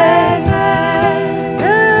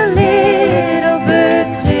 The little bird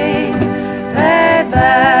sings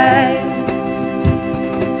bye-bye.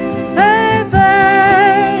 Bye-bye,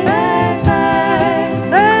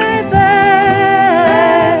 bye-bye.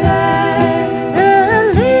 The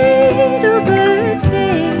little bird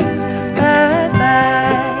sings bye-bye.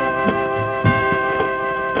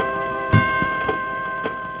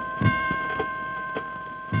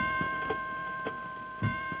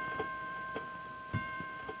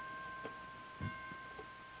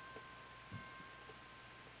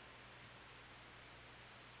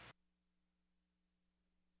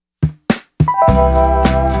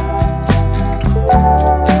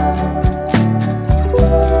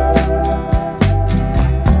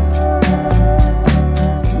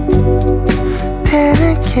 Then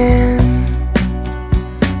again,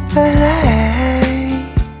 עליי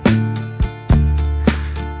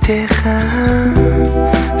תכוון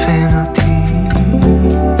אותי,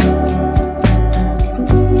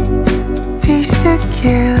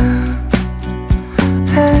 תסתכל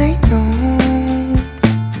עלינו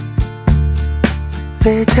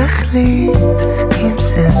ותחליט אם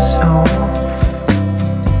זה סוף,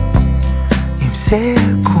 אם זה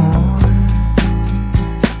הכל.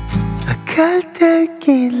 רק אל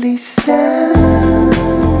תגיד לי סתם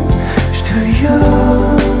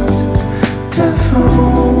שטויות,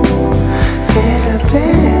 תבוא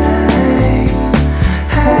ודבר עליי,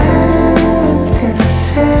 אל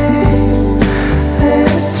תנסה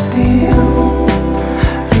להסביר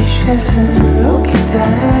לי שזה לא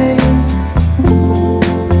כדאי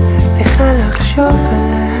לך לחשוב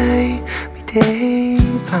עליי מדי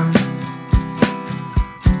פעם.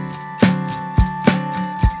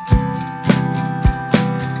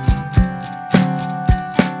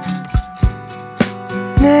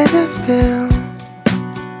 נדבר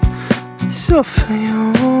בסוף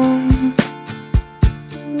היום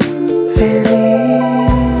ולישן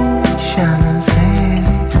על זה,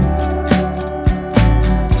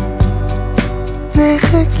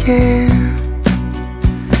 נחכה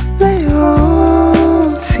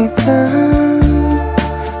לעוד סיבה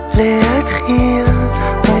להתחיל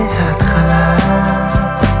מההתחלה,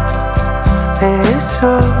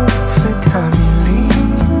 לאסוף את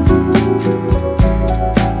המילים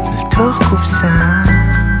לתוך קופסה.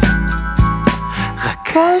 רק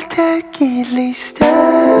אל תגיד לי סתם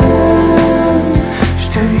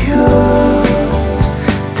שטויות,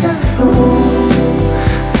 תבוא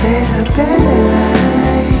ודבר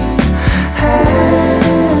אליי,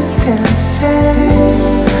 אל תנסה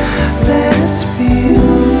להסביר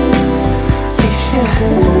לי שזה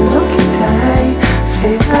לא כדאי,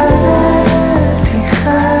 ואל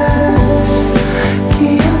תכעס כי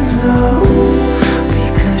אני לא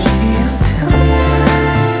ביקשתי יותר מדי.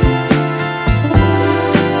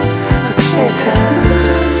 רק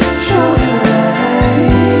שתחשוב עליי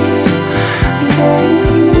מדי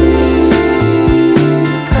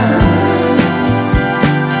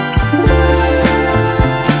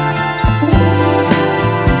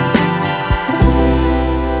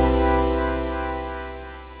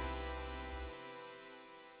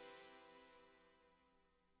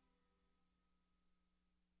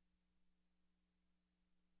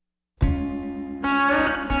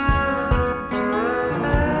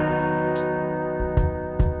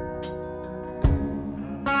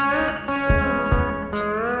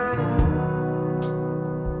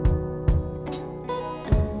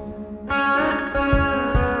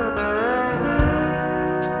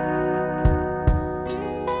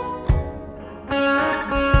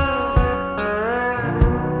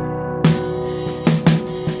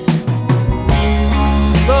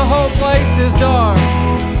is dark.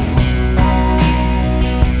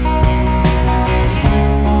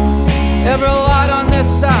 Every light on this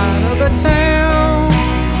side of the town,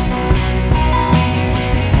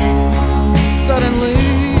 suddenly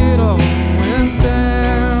it all went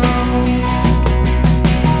down.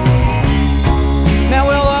 Now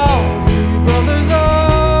we'll all be brothers of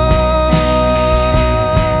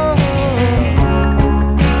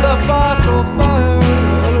the fossil fire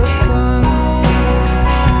of the sun.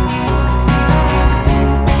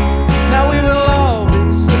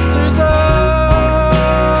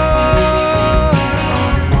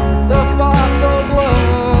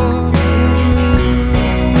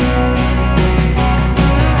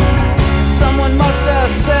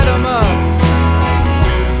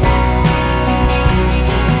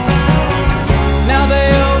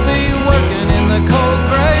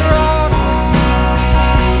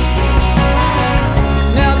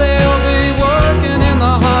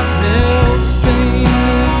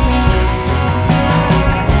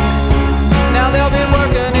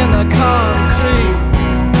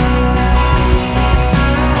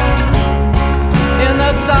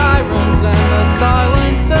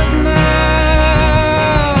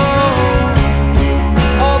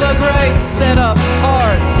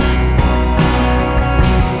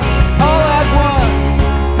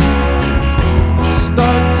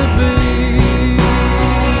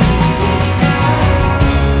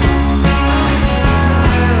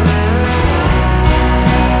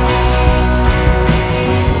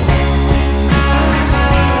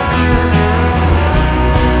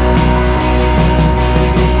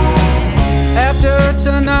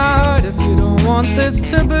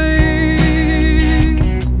 to be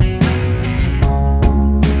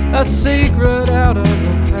a secret out of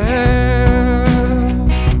the past.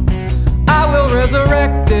 I will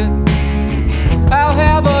resurrect it. I'll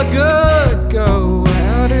have a good go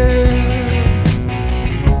at it.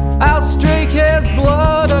 I'll streak his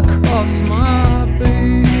blood across my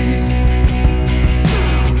beat,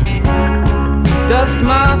 dust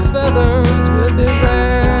my feathers with his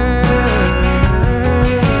ass,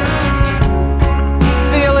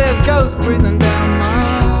 feel his ghost breathing down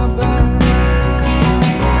my back.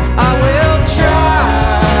 I will try,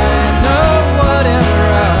 no, whatever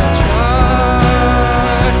I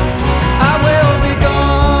try, I will be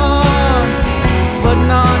gone, but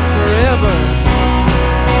not forever.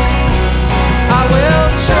 I will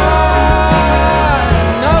try,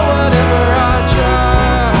 no, whatever I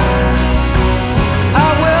try, I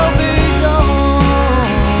will be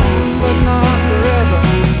gone, but not forever.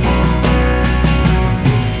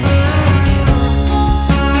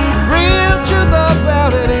 Real truth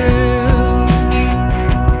about it is,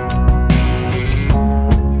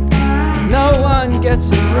 no one gets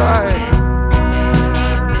it right.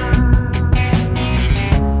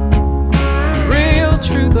 Real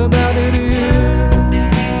truth about it is,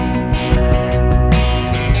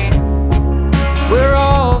 we're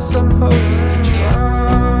all supposed to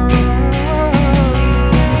try.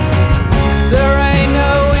 There ain't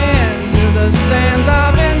no end to the sands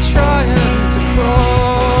I've been trying to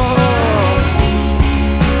cross.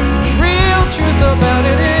 Real truth about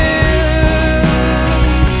it is,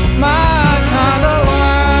 my kind of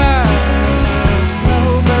life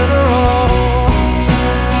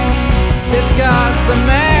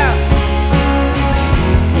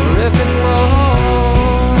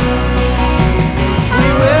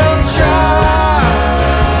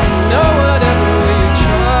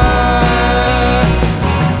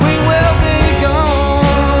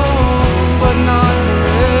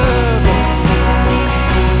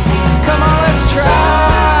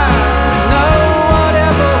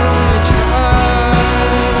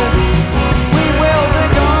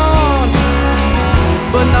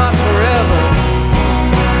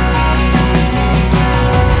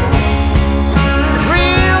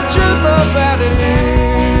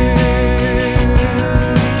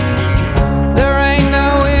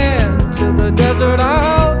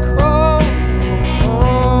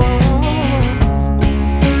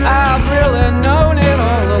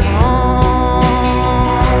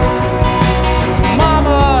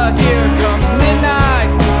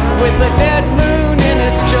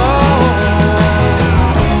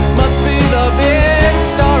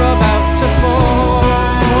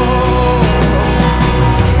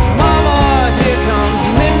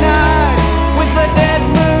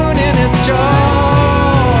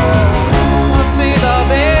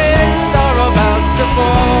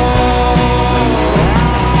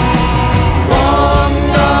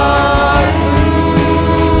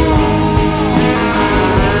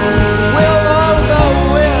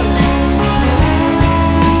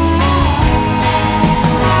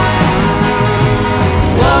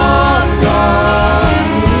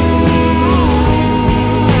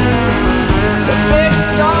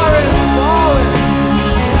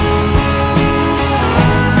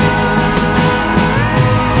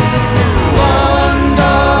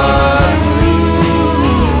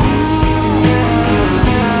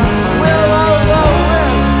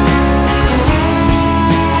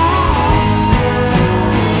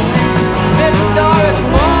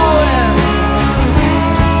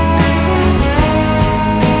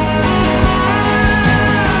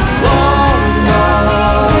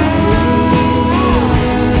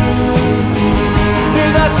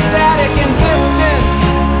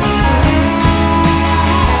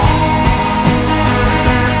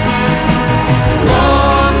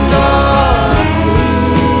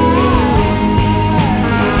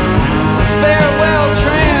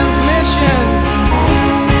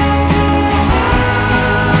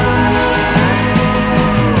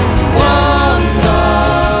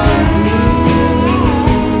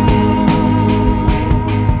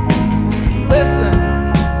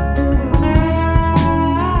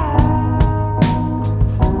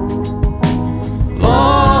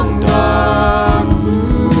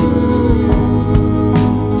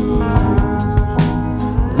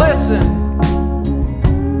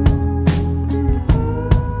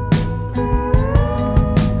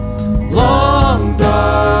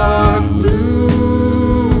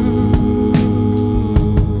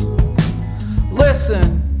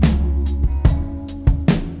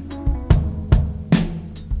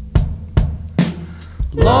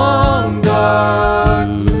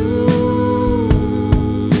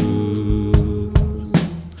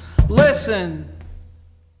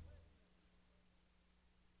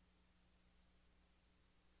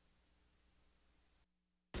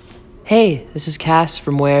Hey, this is Cass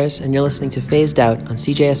from Wares, and you're listening to Phased Out on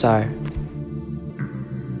CJSR.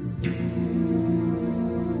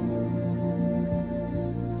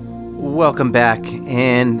 Welcome back,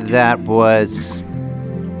 and that was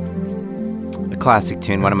a classic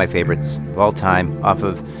tune, one of my favorites of all time, off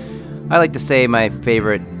of, I like to say, my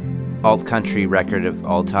favorite alt-country record of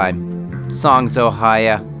all time, Songs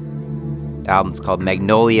Ohio. The album's called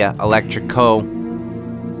Magnolia Electrico.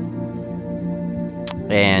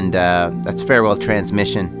 And that's Farewell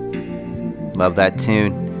Transmission. Love that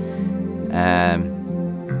tune.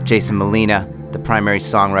 Jason Molina, the primary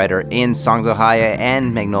songwriter in Songs Ohio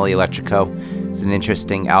and Magnolia Electrico. It's an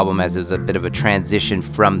interesting album as it was a bit of a transition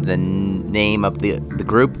from the name of the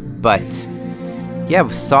group. But yeah,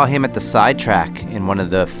 we saw him at the Sidetrack in one of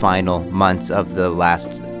the final months of the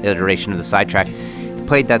last iteration of the Sidetrack. He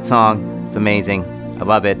played that song. It's amazing. I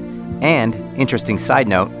love it. And interesting side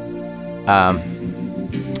note,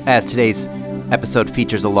 as today's episode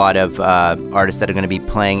features a lot of artists that are going to be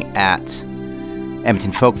playing at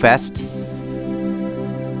Edmonton Folk Fest,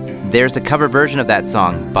 there's a cover version of that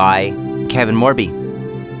song by Kevin Morby,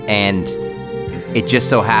 and it just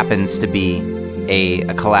so happens to be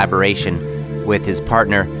a collaboration with his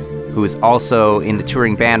partner, who is also in the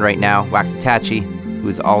touring band right now, Waxahachie,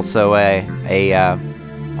 who's also a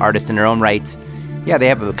artist in her own right. Yeah, they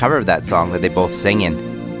have a cover of that song that they both sing in.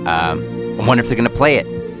 I wonder if they're going to play it.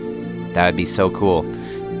 That would be so cool.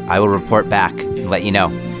 I will report back and let you know.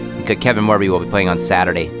 Kevin Morby will be playing on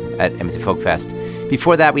Saturday at Edmonton Folk Fest.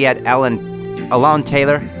 Before that, we had Alon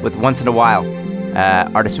Taylor with Once in a While,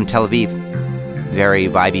 artist from Tel Aviv. Very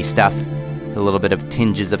vibey stuff. A little bit of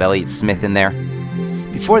tinges of Elliott Smith in there.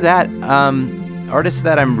 Before that, artist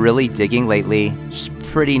that I'm really digging lately. She's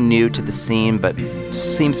pretty new to the scene, but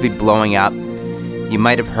seems to be blowing up. You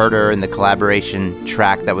might have heard her in the collaboration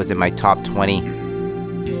track that was in my top 20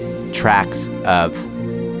 tracks of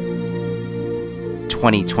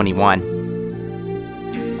 2021.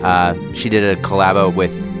 She did a collabo with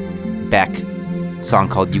Beck, a song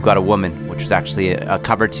called You Got a Woman, which was actually a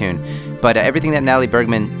cover tune. But everything that Natalie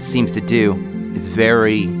Bergman seems to do is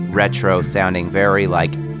very retro sounding, very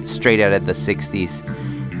like straight out of the 60s.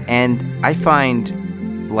 And I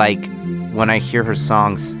find like when I hear her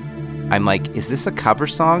songs, I'm like, is this a cover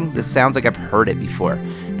song? This sounds like I've heard it before.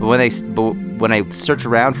 But when I search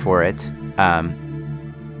around for it,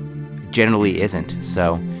 generally isn't.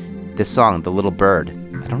 So this song, The Little Bird,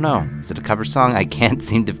 I don't know. Is it a cover song? I can't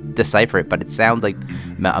seem to decipher it, but it sounds like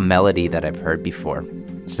a melody that I've heard before.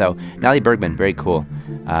 So Natalie Bergman, very cool.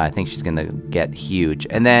 I think she's going to get huge.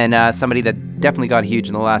 And then somebody that definitely got huge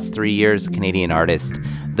in the last 3 years, Canadian artist,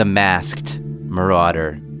 The Masked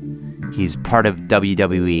Marauder. He's part of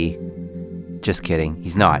WWE. Just kidding.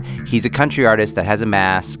 He's not. He's a country artist that has a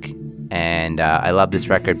mask, and I love this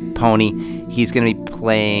record, Pony. He's going to be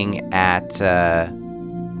playing at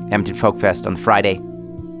Edmonton Folk Fest on Friday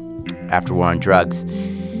after War on Drugs.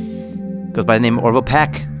 Goes by the name of Orville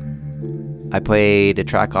Peck. I played a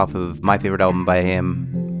track off of my favorite album by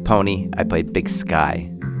him, Pony. I played Big Sky.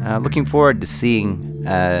 Looking forward to seeing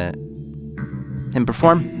him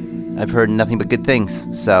perform. I've heard nothing but good things,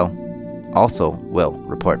 so also will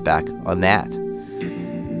report back on that.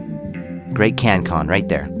 Great CanCon right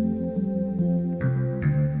there.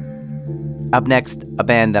 Up next, a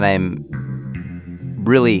band that I'm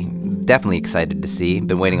really definitely excited to see.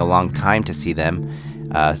 Been waiting a long time to see them.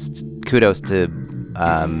 Kudos to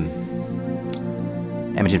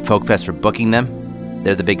Edmonton Folk Fest for booking them.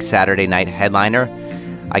 They're the big Saturday night headliner.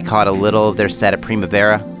 I caught a little of their set at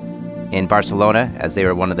Primavera in Barcelona, as they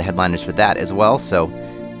were one of the headliners for that as well. So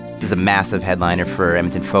this is a massive headliner for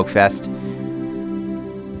Edmonton Folk Fest.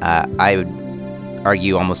 I would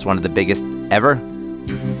argue almost one of the biggest ever,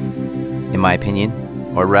 in my opinion,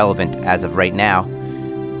 or relevant as of right now.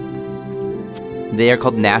 They are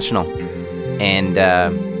called National, and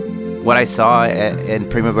what I saw in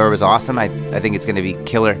Primavera was awesome. I think it's going to be a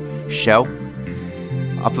killer show.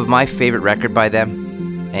 Off of my favorite record by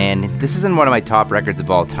them, and this isn't one of my top records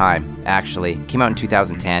of all time, actually. Came out in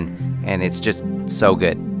 2010, and it's just so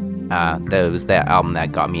good. That was the album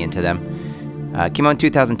that got me into them. Came out in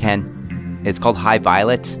 2010. It's called High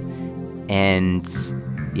Violet, and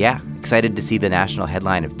yeah, excited to see the national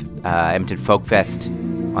headline of Edmonton Folk Fest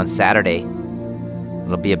on Saturday.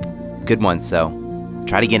 It'll be a good one, so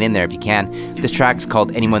try to get in there if you can. This track's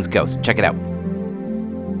called Anyone's Ghost. Check it out.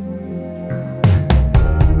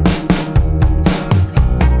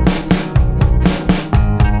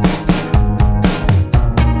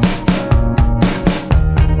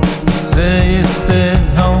 Say you stayed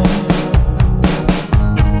home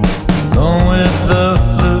alone with the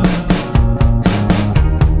flu.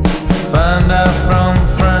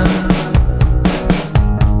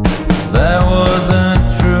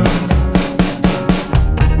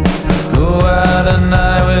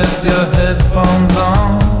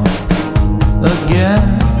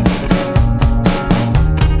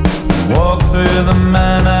 through the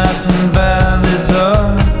Manhattan valleys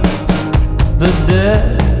of the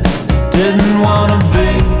dead. Didn't wanna be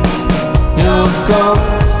your ghost.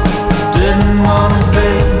 Didn't wanna be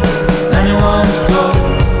anyone's ghost.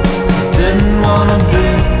 Didn't wanna be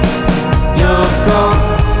your ghost.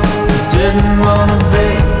 Didn't wanna be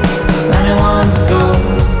anyone's ghost.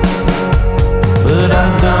 But I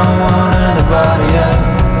don't want anybody else.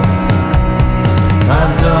 I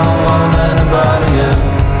don't want anybody else.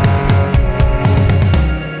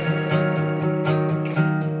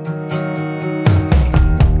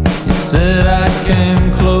 You said I came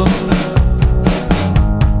close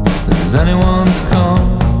as anyone's come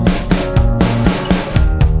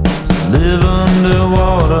to live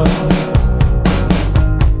underwater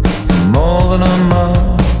for more than a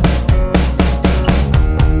month.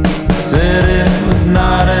 You said it was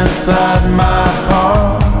not inside my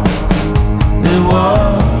heart. It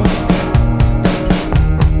was.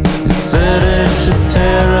 You said it should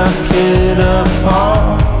tear a kid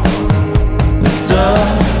apart. It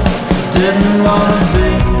does. Didn't wanna be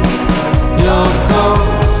your ghost.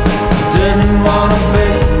 Didn't wanna be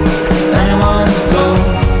anyone's ghost.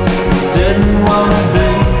 Didn't wanna be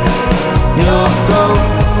your ghost.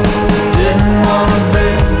 Didn't wanna be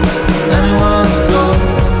anyone's ghost.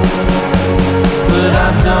 But I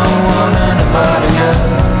don't want anybody else.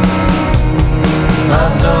 I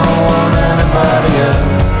don't want anybody else.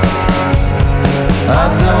 I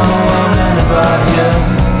don't want anybody else.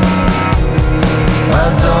 I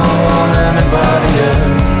don't want anybody else.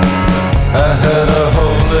 I had a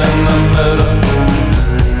hole in the middle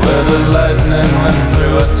where the lightning went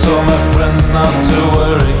through. I told my friends not to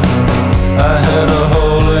worry. I had a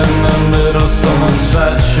hole in the middle, so much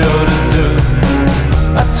sideshow to do.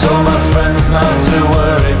 I told my friends not to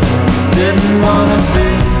worry. Didn't wanna be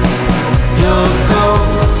your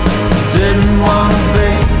ghost. Didn't wanna be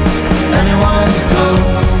anyone's ghost.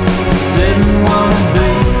 Didn't wanna be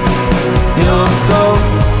your ghost.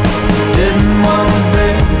 Didn't wanna be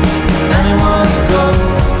anyone's ghost.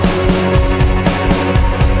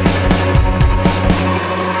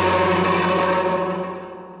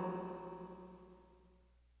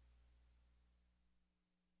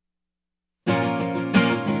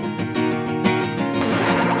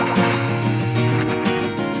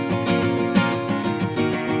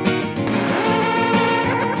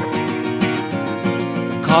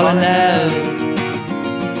 Calling out,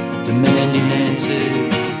 demanding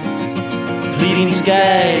answers, pleading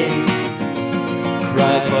skies,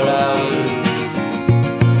 cry for hours,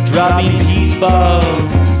 dropping peace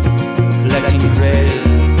bombs, collecting prayers,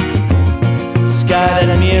 sky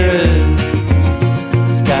that mirrors,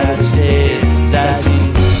 sky that stares. I see,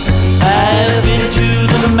 I've been to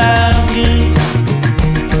the mountain,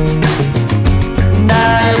 and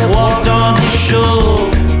I've walked on the shore.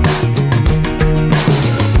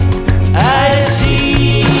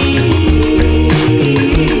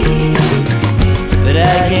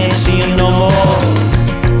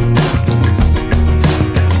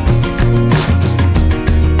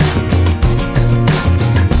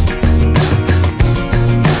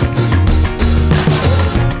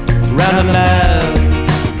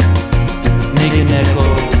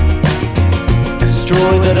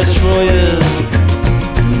 Destroyer,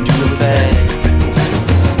 do the fact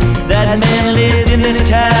that man lived in this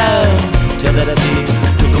town till that pig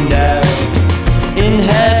took him down. And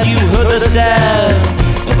have you heard the sound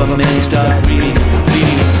of a man start breathing,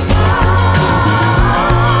 bleeding?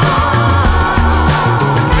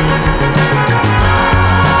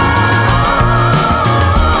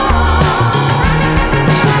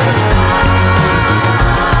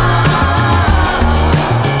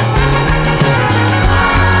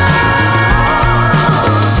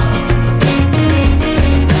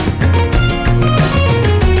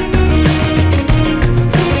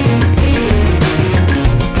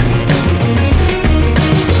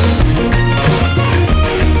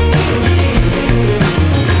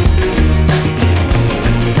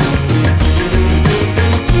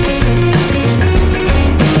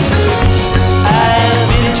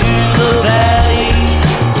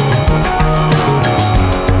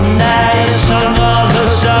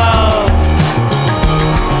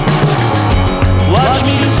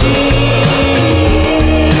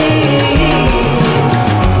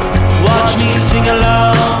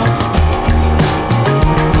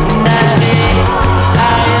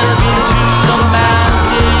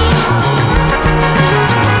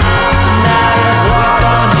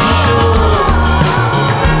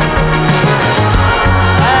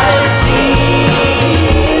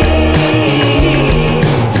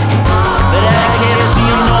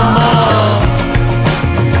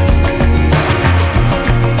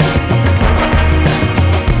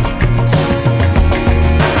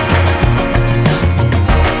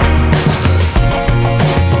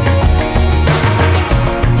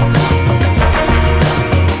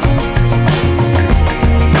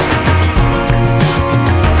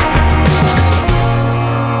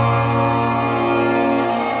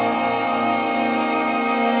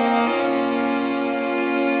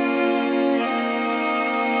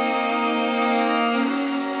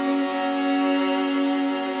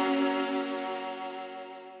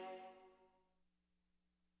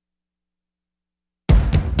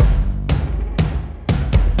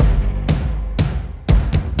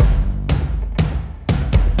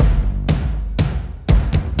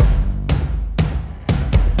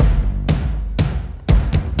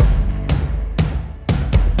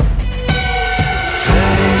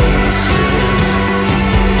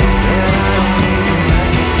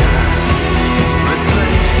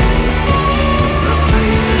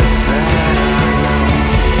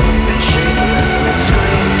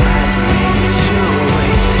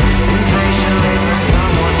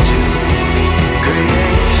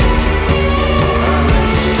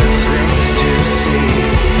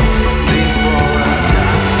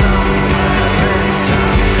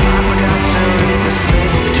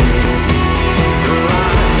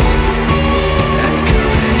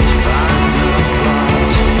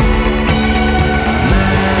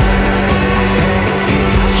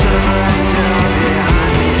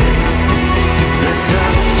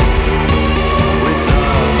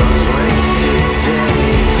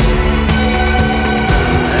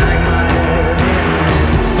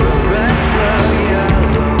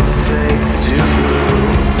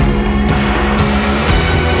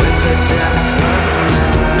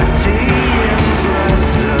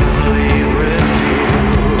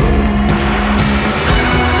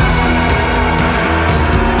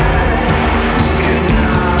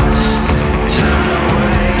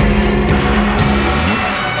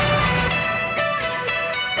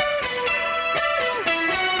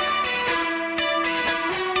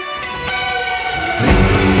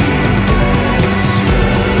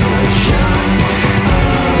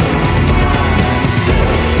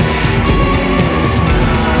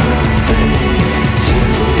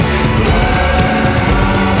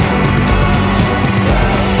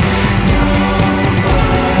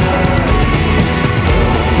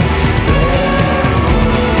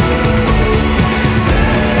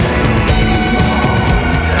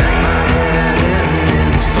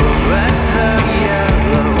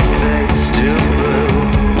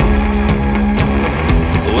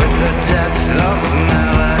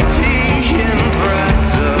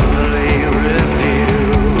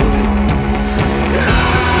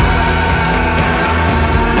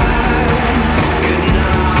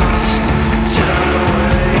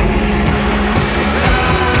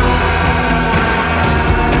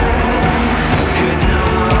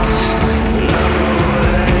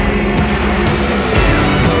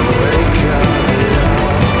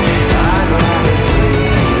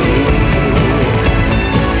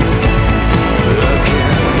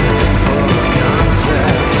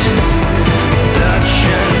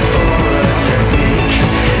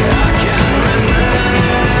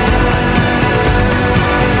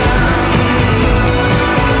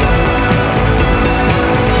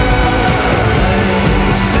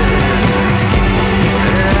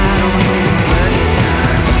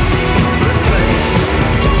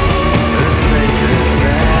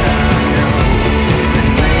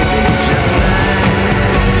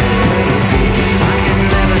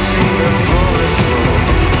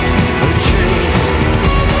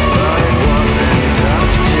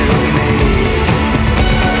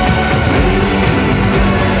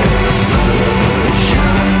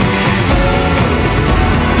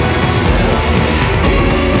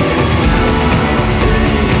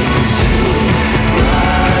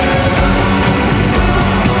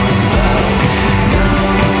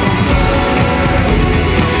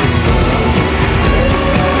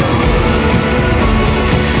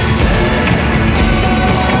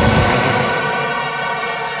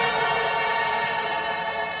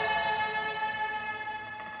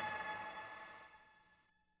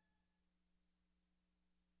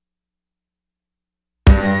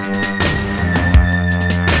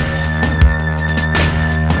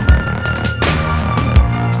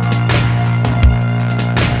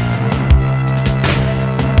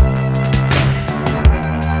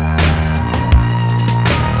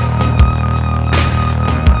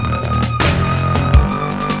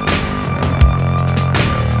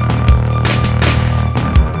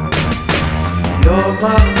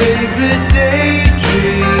 my favorite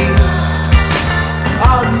daydream.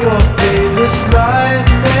 I'm your famous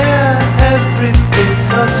nightmare. Everything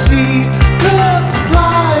I see looks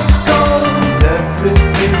like gold.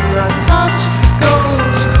 Everything I touch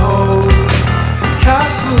goes cold.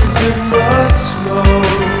 Castles in the snow.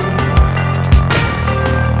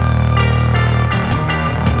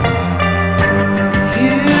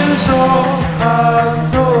 Here's all I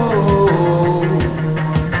know.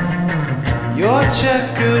 Your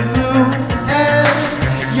checkered room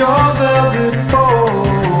and your velvet bowl.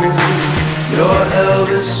 Your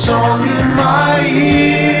Elvis song in my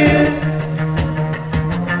ear.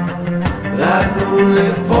 That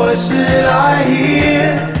moonlit voice that I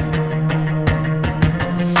hear.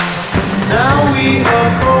 Now we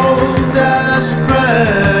are bold as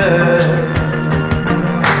bread.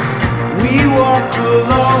 We walk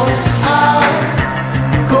along our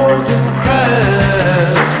golden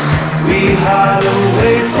crest. We hide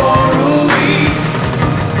away for a week.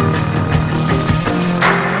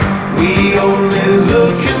 We only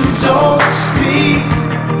look and don't speak.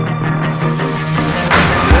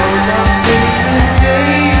 You're my favorite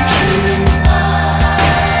daydream.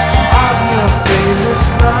 I'm your famous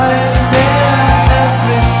nightmare.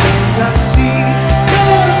 Everything I see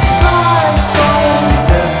looks like gold.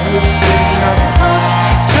 Everything I touch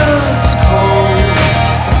turns cold.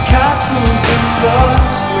 Castles in the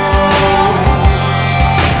snow.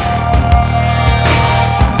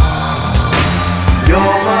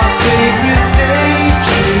 You're my favorite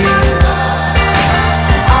daydream.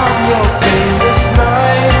 I'm your famous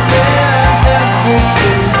nightmare.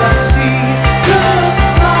 Everything I see looks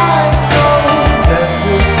like gold.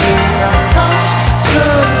 Everything I touch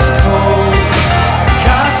turns cold.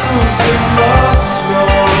 Castles in the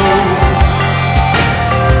snow.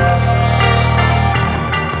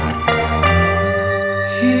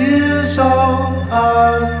 Here's all I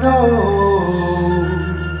know.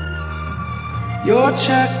 Your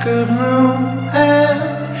checkered room and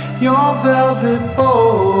your velvet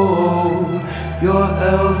bowl. Your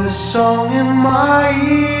Elvis song in my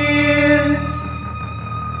ears.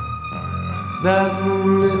 That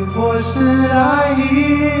moonlit voice that I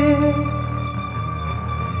hear.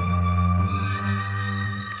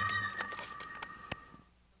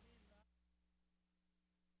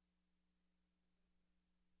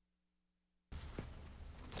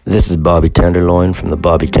 This is Bobby Tenderloin from the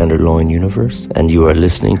Bobby Tenderloin universe, and you are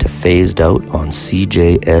listening to Phased Out on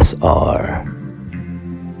CJSR.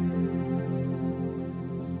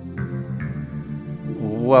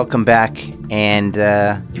 Welcome back, and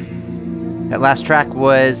that last track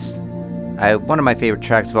was one of my favorite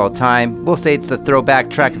tracks of all time. We'll say it's the throwback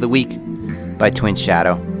track of the week by Twin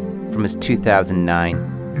Shadow from his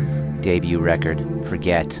 2009 debut record,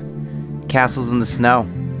 Forget. Castles in the Snow.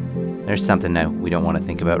 There's something that we don't want to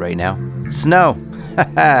think about right now. Snow!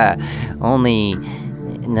 Only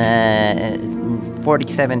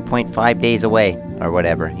 47.5 days away, or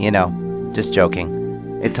whatever, you know. Just joking.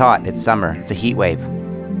 It's hot, it's summer, it's a heat wave.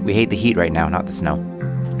 We hate the heat right now, not the snow.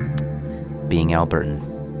 Being Albertan.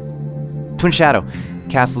 Twin Shadow,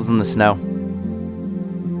 Castles in the Snow.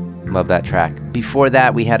 Love that track. Before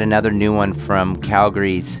that, we had another new one from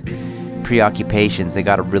Calgary's Preoccupations. They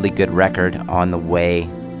got a really good record on the way.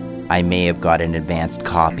 I may have got an advanced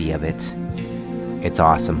copy of it. It's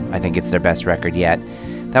awesome. I think it's their best record yet.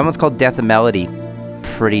 That one's called Death of Melody.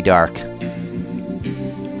 Pretty dark.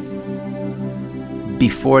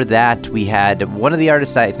 Before that, we had one of the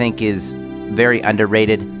artists I think is very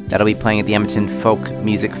underrated. That'll be playing at the Edmonton Folk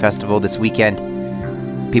Music Festival this weekend.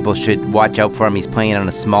 People should watch out for him. He's playing on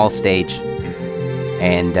a small stage.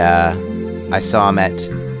 And I saw him at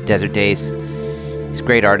Desert Days. He's a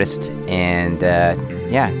great artist. And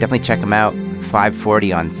yeah, definitely check him out.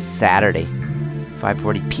 5:40 on Saturday.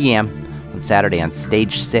 5:40 p.m. on Saturday on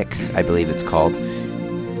Stage 6, I believe it's called.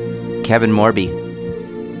 Kevin Morby.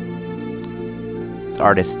 It's an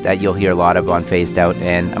artist that you'll hear a lot of on Phased Out,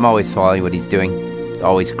 and I'm always following what he's doing. He's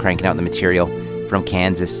always cranking out the material from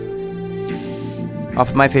Kansas. Off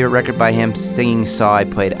of my favorite record by him, Singing Saw, I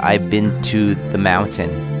played I've Been to the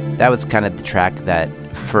Mountain. That was kind of the track that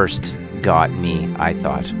first got me, I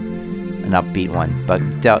thought. An upbeat one, but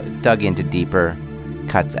dug into deeper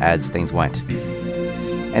cuts as things went.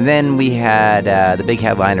 And then we had the big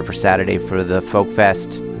headliner for Saturday for the Folk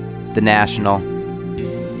Fest, The National.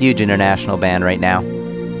 Huge international band right now.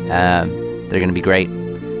 They're going to be great.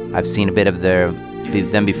 I've seen a bit of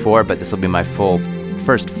them before, but this will be my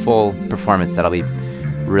first full performance that I'll be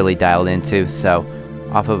really dialed into. So,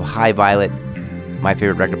 off of High Violet, my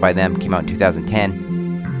favorite record by them, came out in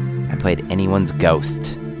 2010. I played Anyone's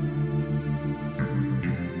Ghost.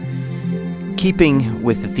 Keeping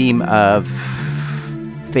with the theme of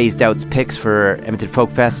Phased Out's picks for Edmonton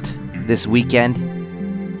Folk Fest this weekend,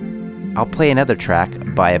 I'll play another track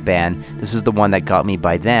by a band. This is the one that got me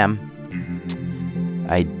by them.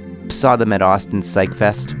 I saw them at Austin Psych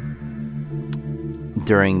Fest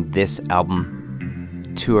during this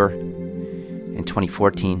album tour in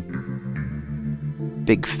 2014.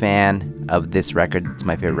 Big fan of this record. It's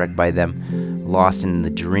my favorite record by them. Lost in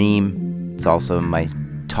the Dream. It's also my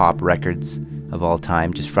top records of all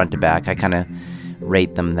time, just front to back. I kind of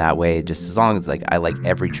rate them that way, just as long as I like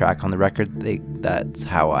every track on the record. That's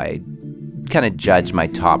how I kind of judge my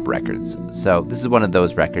top records. So this is one of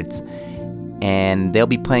those records, and they'll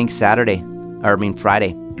be playing Friday,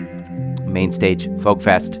 main stage, Folk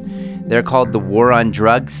Fest. They're called The War on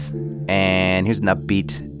Drugs, and here's an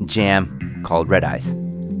upbeat jam called Red Eyes.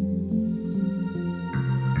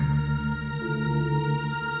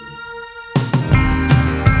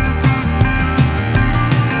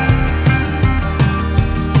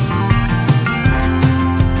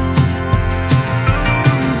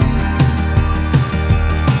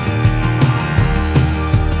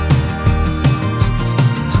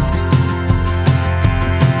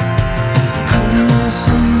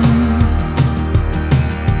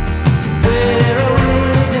 Bear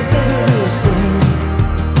witness everything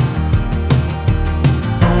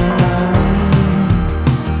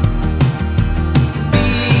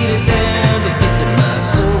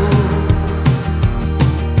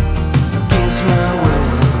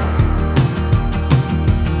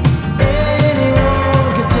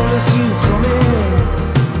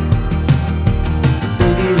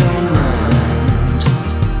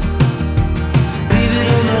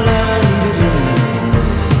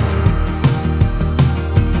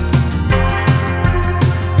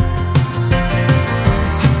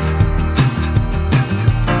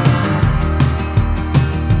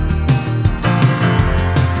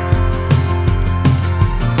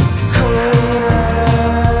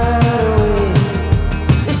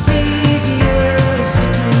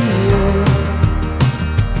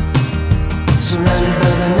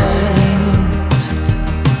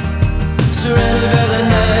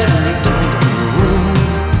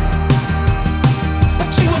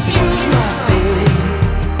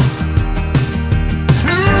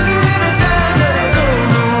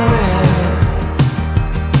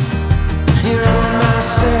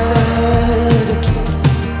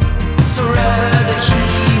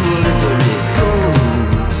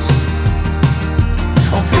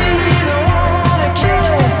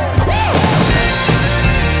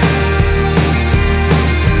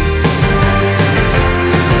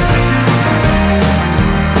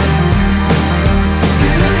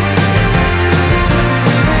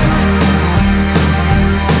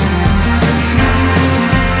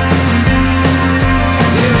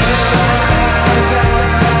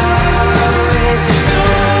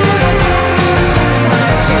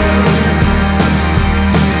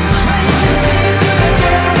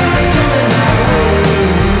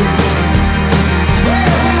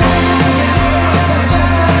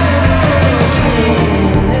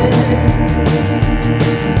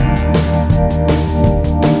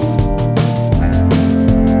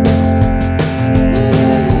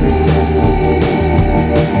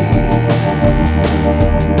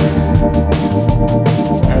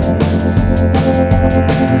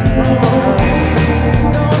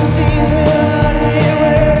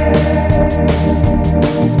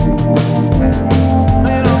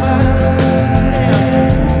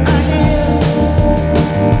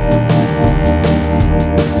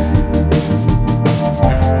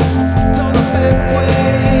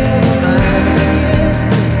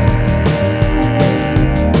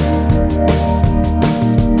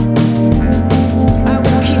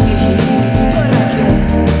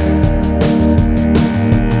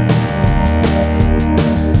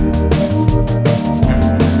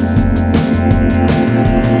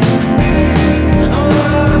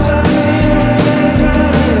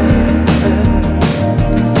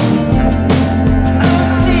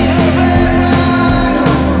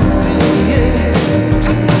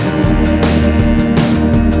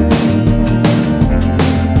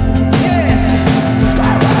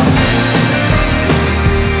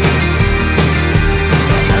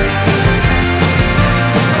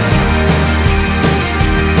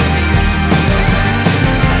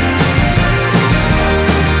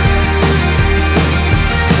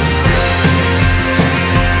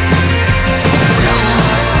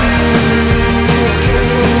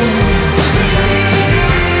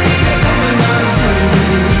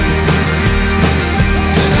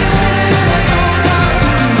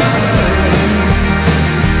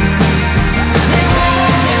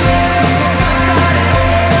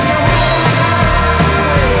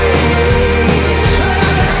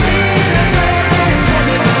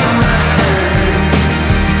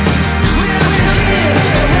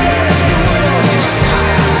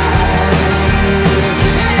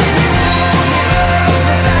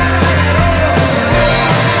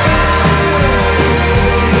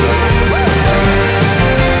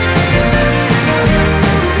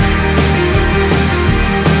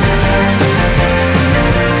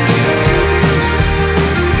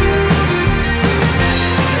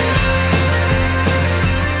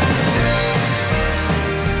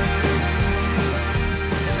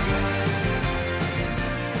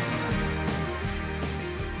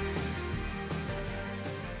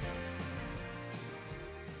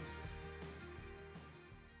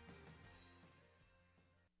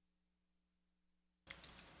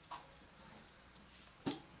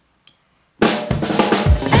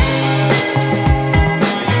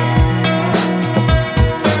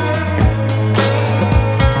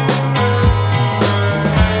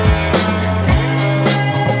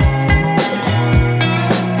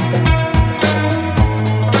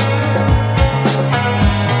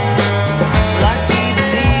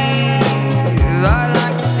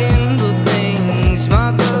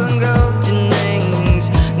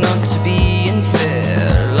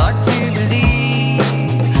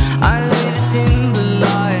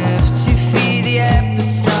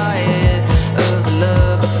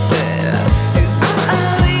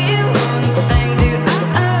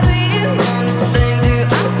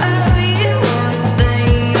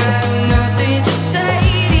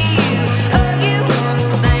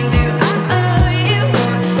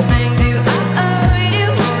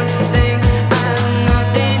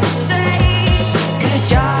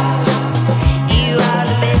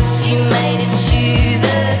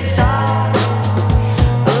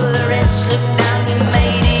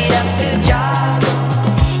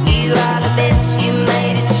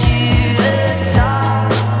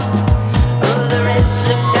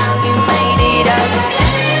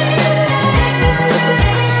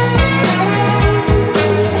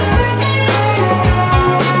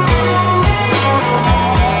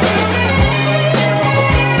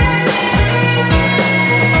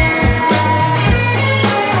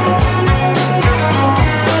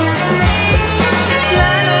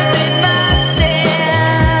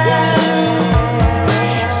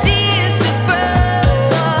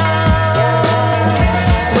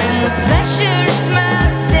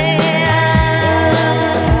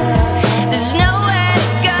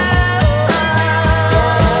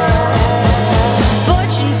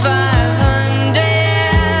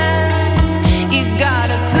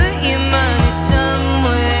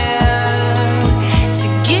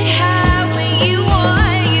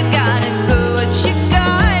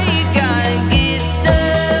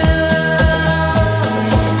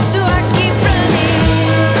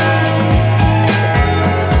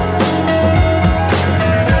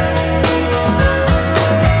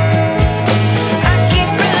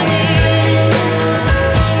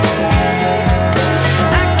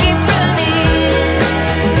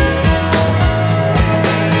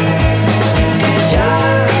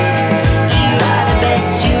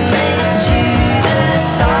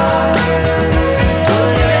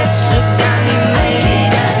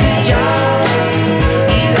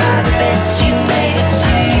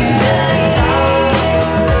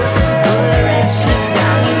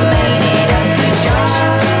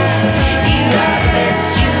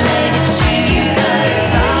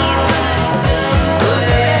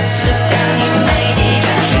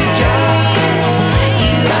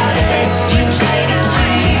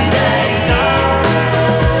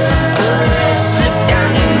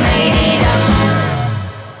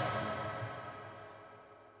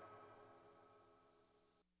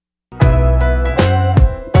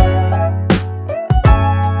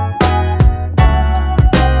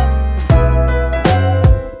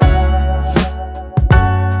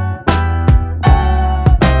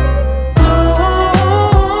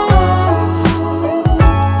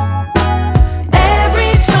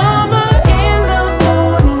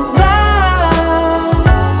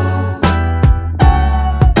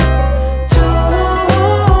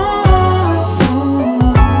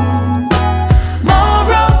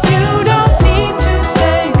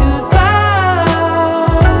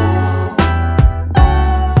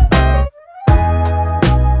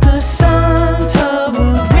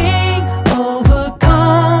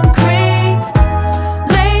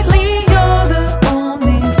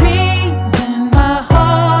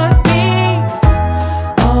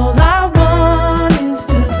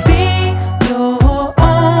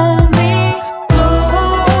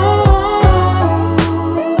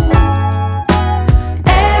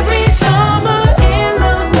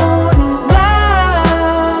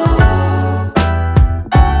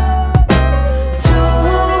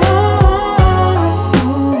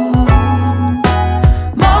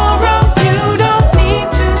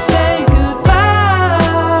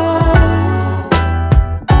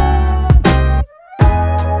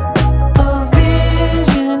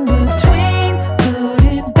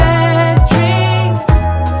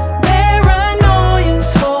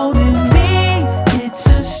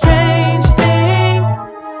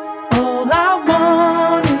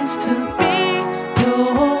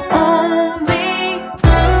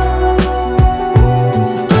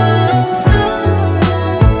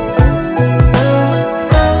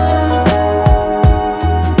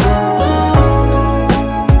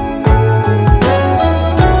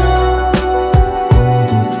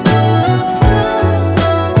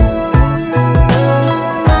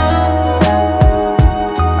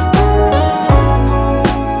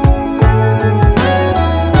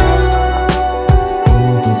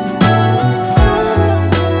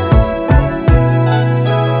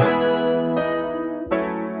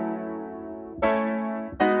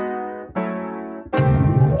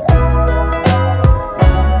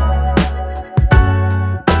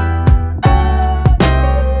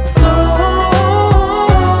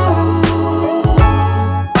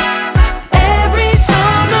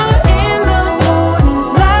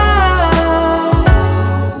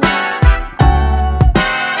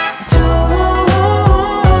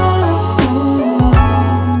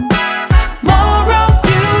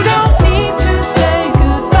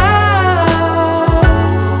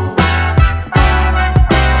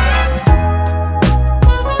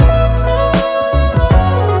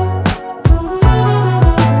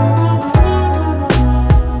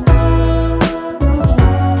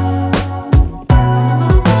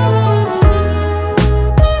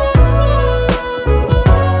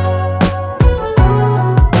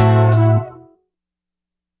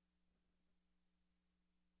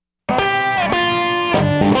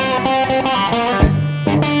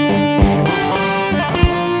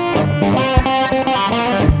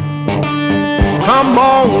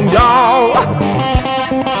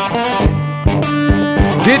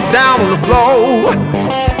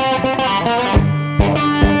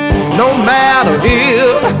No matter if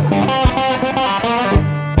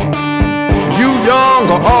you young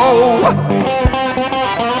or old,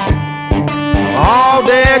 all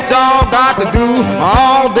that y'all got to do,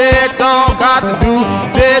 all that y'all got to do,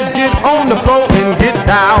 just get on the floor and get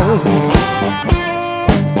down.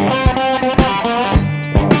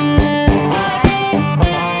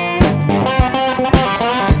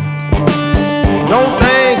 Don't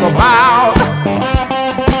think about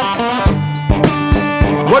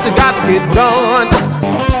what you got to get done.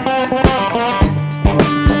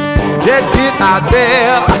 Just get out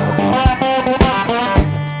there,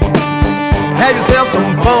 have yourself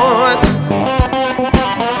some fun.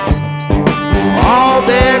 All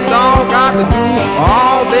that y'all got to do,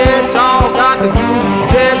 all that y'all got to do,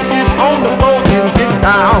 just get on the floor and get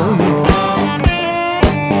down.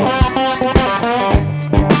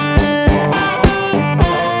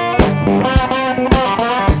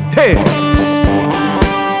 Hey!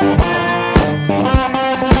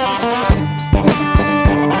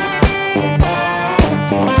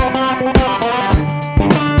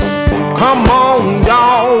 Come on,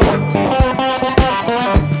 y'all,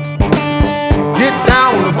 get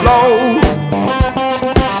down the floor.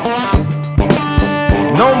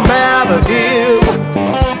 No matter if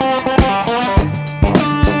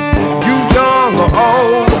you young or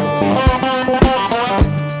old,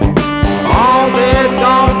 all that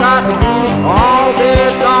y'all got to do, all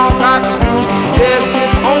that y'all got to do, just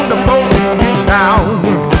get on the floor and get down.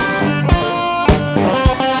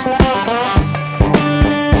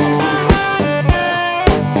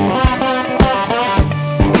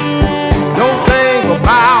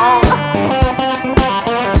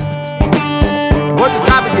 What you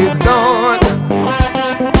got to get done,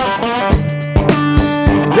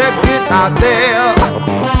 just get out there,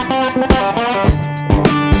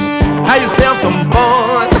 have yourself some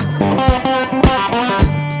fun.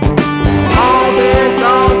 All that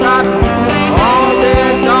y'all got to do, all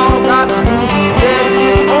that y'all got to do, just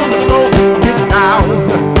get on the floor and get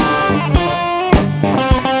down.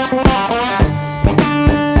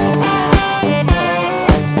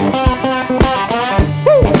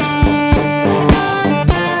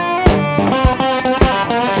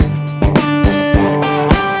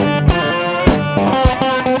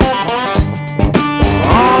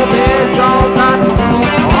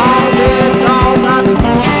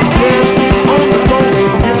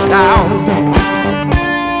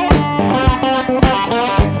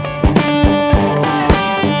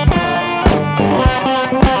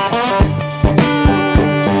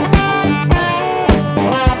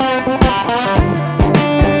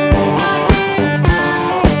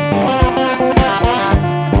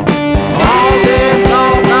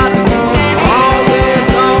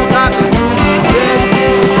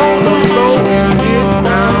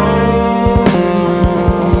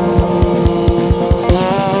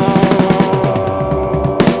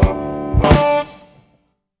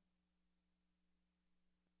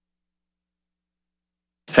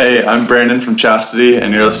 Hey, I'm Brandon from Chastity,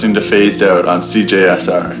 and you're listening to Phased Out on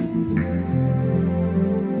CJSR.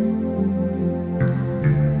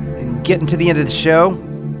 Getting to the end of the show,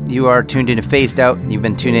 you are tuned into Phased Out. You've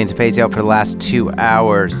been tuned into Phased Out for the last 2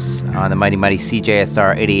 hours on the mighty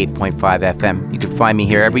CJSR 88.5 FM. You can find me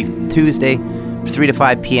here every Tuesday, 3 to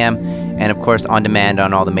 5 p.m., and of course on demand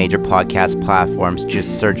on all the major podcast platforms.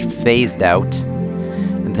 Just search Phased Out.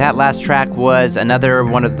 That last track was another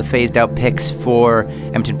one of the Phased Out picks for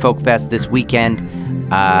Edmonton Folk Fest this weekend.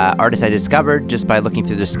 Artist I discovered just by looking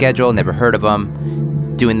through their schedule, never heard of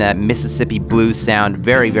them. Doing that Mississippi blues sound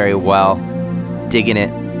very, very well. Digging it.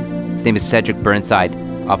 His name is Cedric Burnside,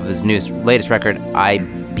 off of his latest record, I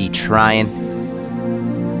Be Trying.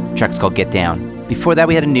 The track's called Get Down. Before that,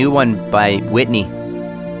 we had a new one by Whitney.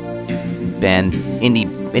 Band,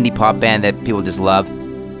 indie pop band that people just love.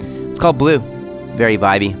 It's called Blue. Very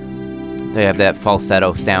vibey. They have that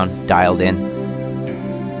falsetto sound dialed in.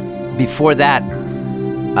 Before that,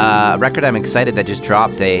 a record I'm excited that just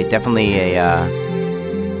dropped. Definitely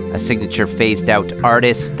a signature Phased Out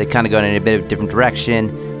artist. They kind of gone in a bit of a different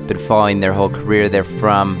direction. Been following their whole career. They're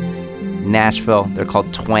from Nashville. They're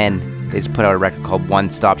called Twen. They just put out a record called One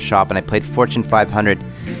Stop Shop, and I played Fortune 500.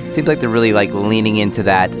 Seems like they're really like leaning into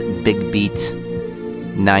that big beat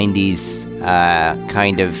 90s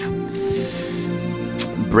kind of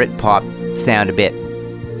Britpop sound a bit.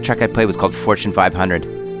 The track I played was called Fortune 500.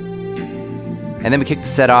 And then we kicked the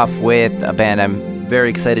set off with a band I'm very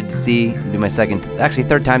excited to see. It'll be my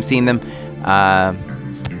third time seeing them.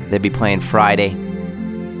 They'll be playing Friday.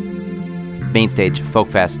 Main stage, Folk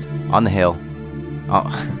Fest, on the hill.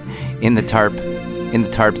 In the tarp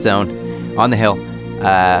zone, on the hill.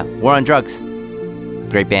 War on Drugs,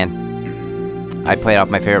 great band. I played off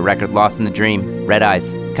my favorite record, Lost in the Dream, Red Eyes,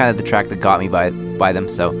 kind of the track that got me by them,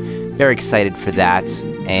 so very excited for that.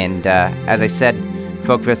 And as I said,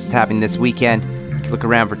 Folkfest is happening this weekend. You can look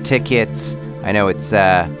around for tickets. I know it's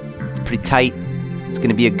pretty tight. It's going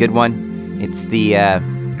to be a good one. It's the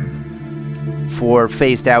for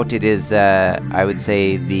Phased Out, it is I would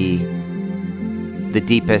say the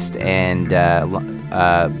deepest and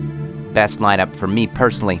best lineup for me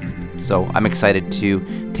personally. So I'm excited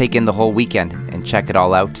to take in the whole weekend and check it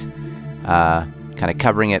all out. Kind of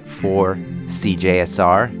covering it for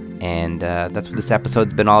CJSR, and that's what this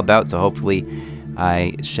episode's been all about. So hopefully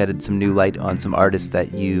I shedded some new light on some artists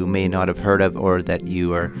that you may not have heard of or that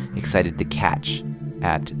you are excited to catch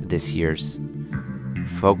at this year's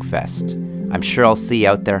Folkfest. I'm sure I'll see you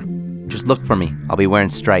out there. Just look for me. I'll be wearing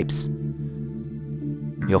stripes.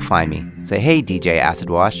 You'll find me. Say, hey, DJ Acid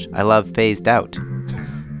Wash, I love Phased Out.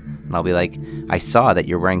 And I'll be like, I saw that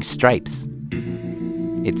you're wearing stripes.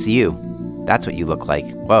 It's you. That's what you look like.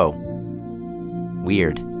 Whoa.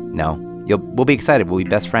 Weird. No. We'll be excited. We'll be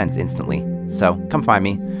best friends instantly. So come find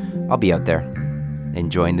me. I'll be out there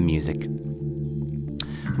enjoying the music.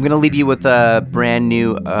 I'm going to leave you with a brand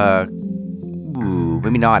new,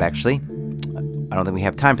 maybe not actually. I don't think we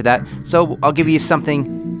have time for that. So I'll give you something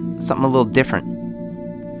a little different.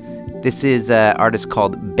 This is an artist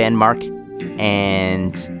called Ben Mark,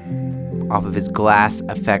 and off of his Glass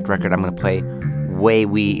Effect record, I'm going to play Way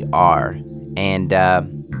We Are. And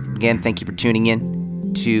again, thank you for tuning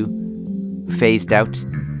in to Phased Out.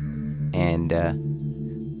 And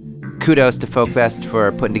kudos to Folkfest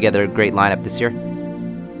for putting together a great lineup this year.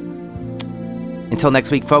 Until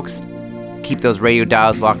next week, folks, keep those radio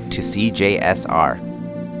dials locked to CJSR.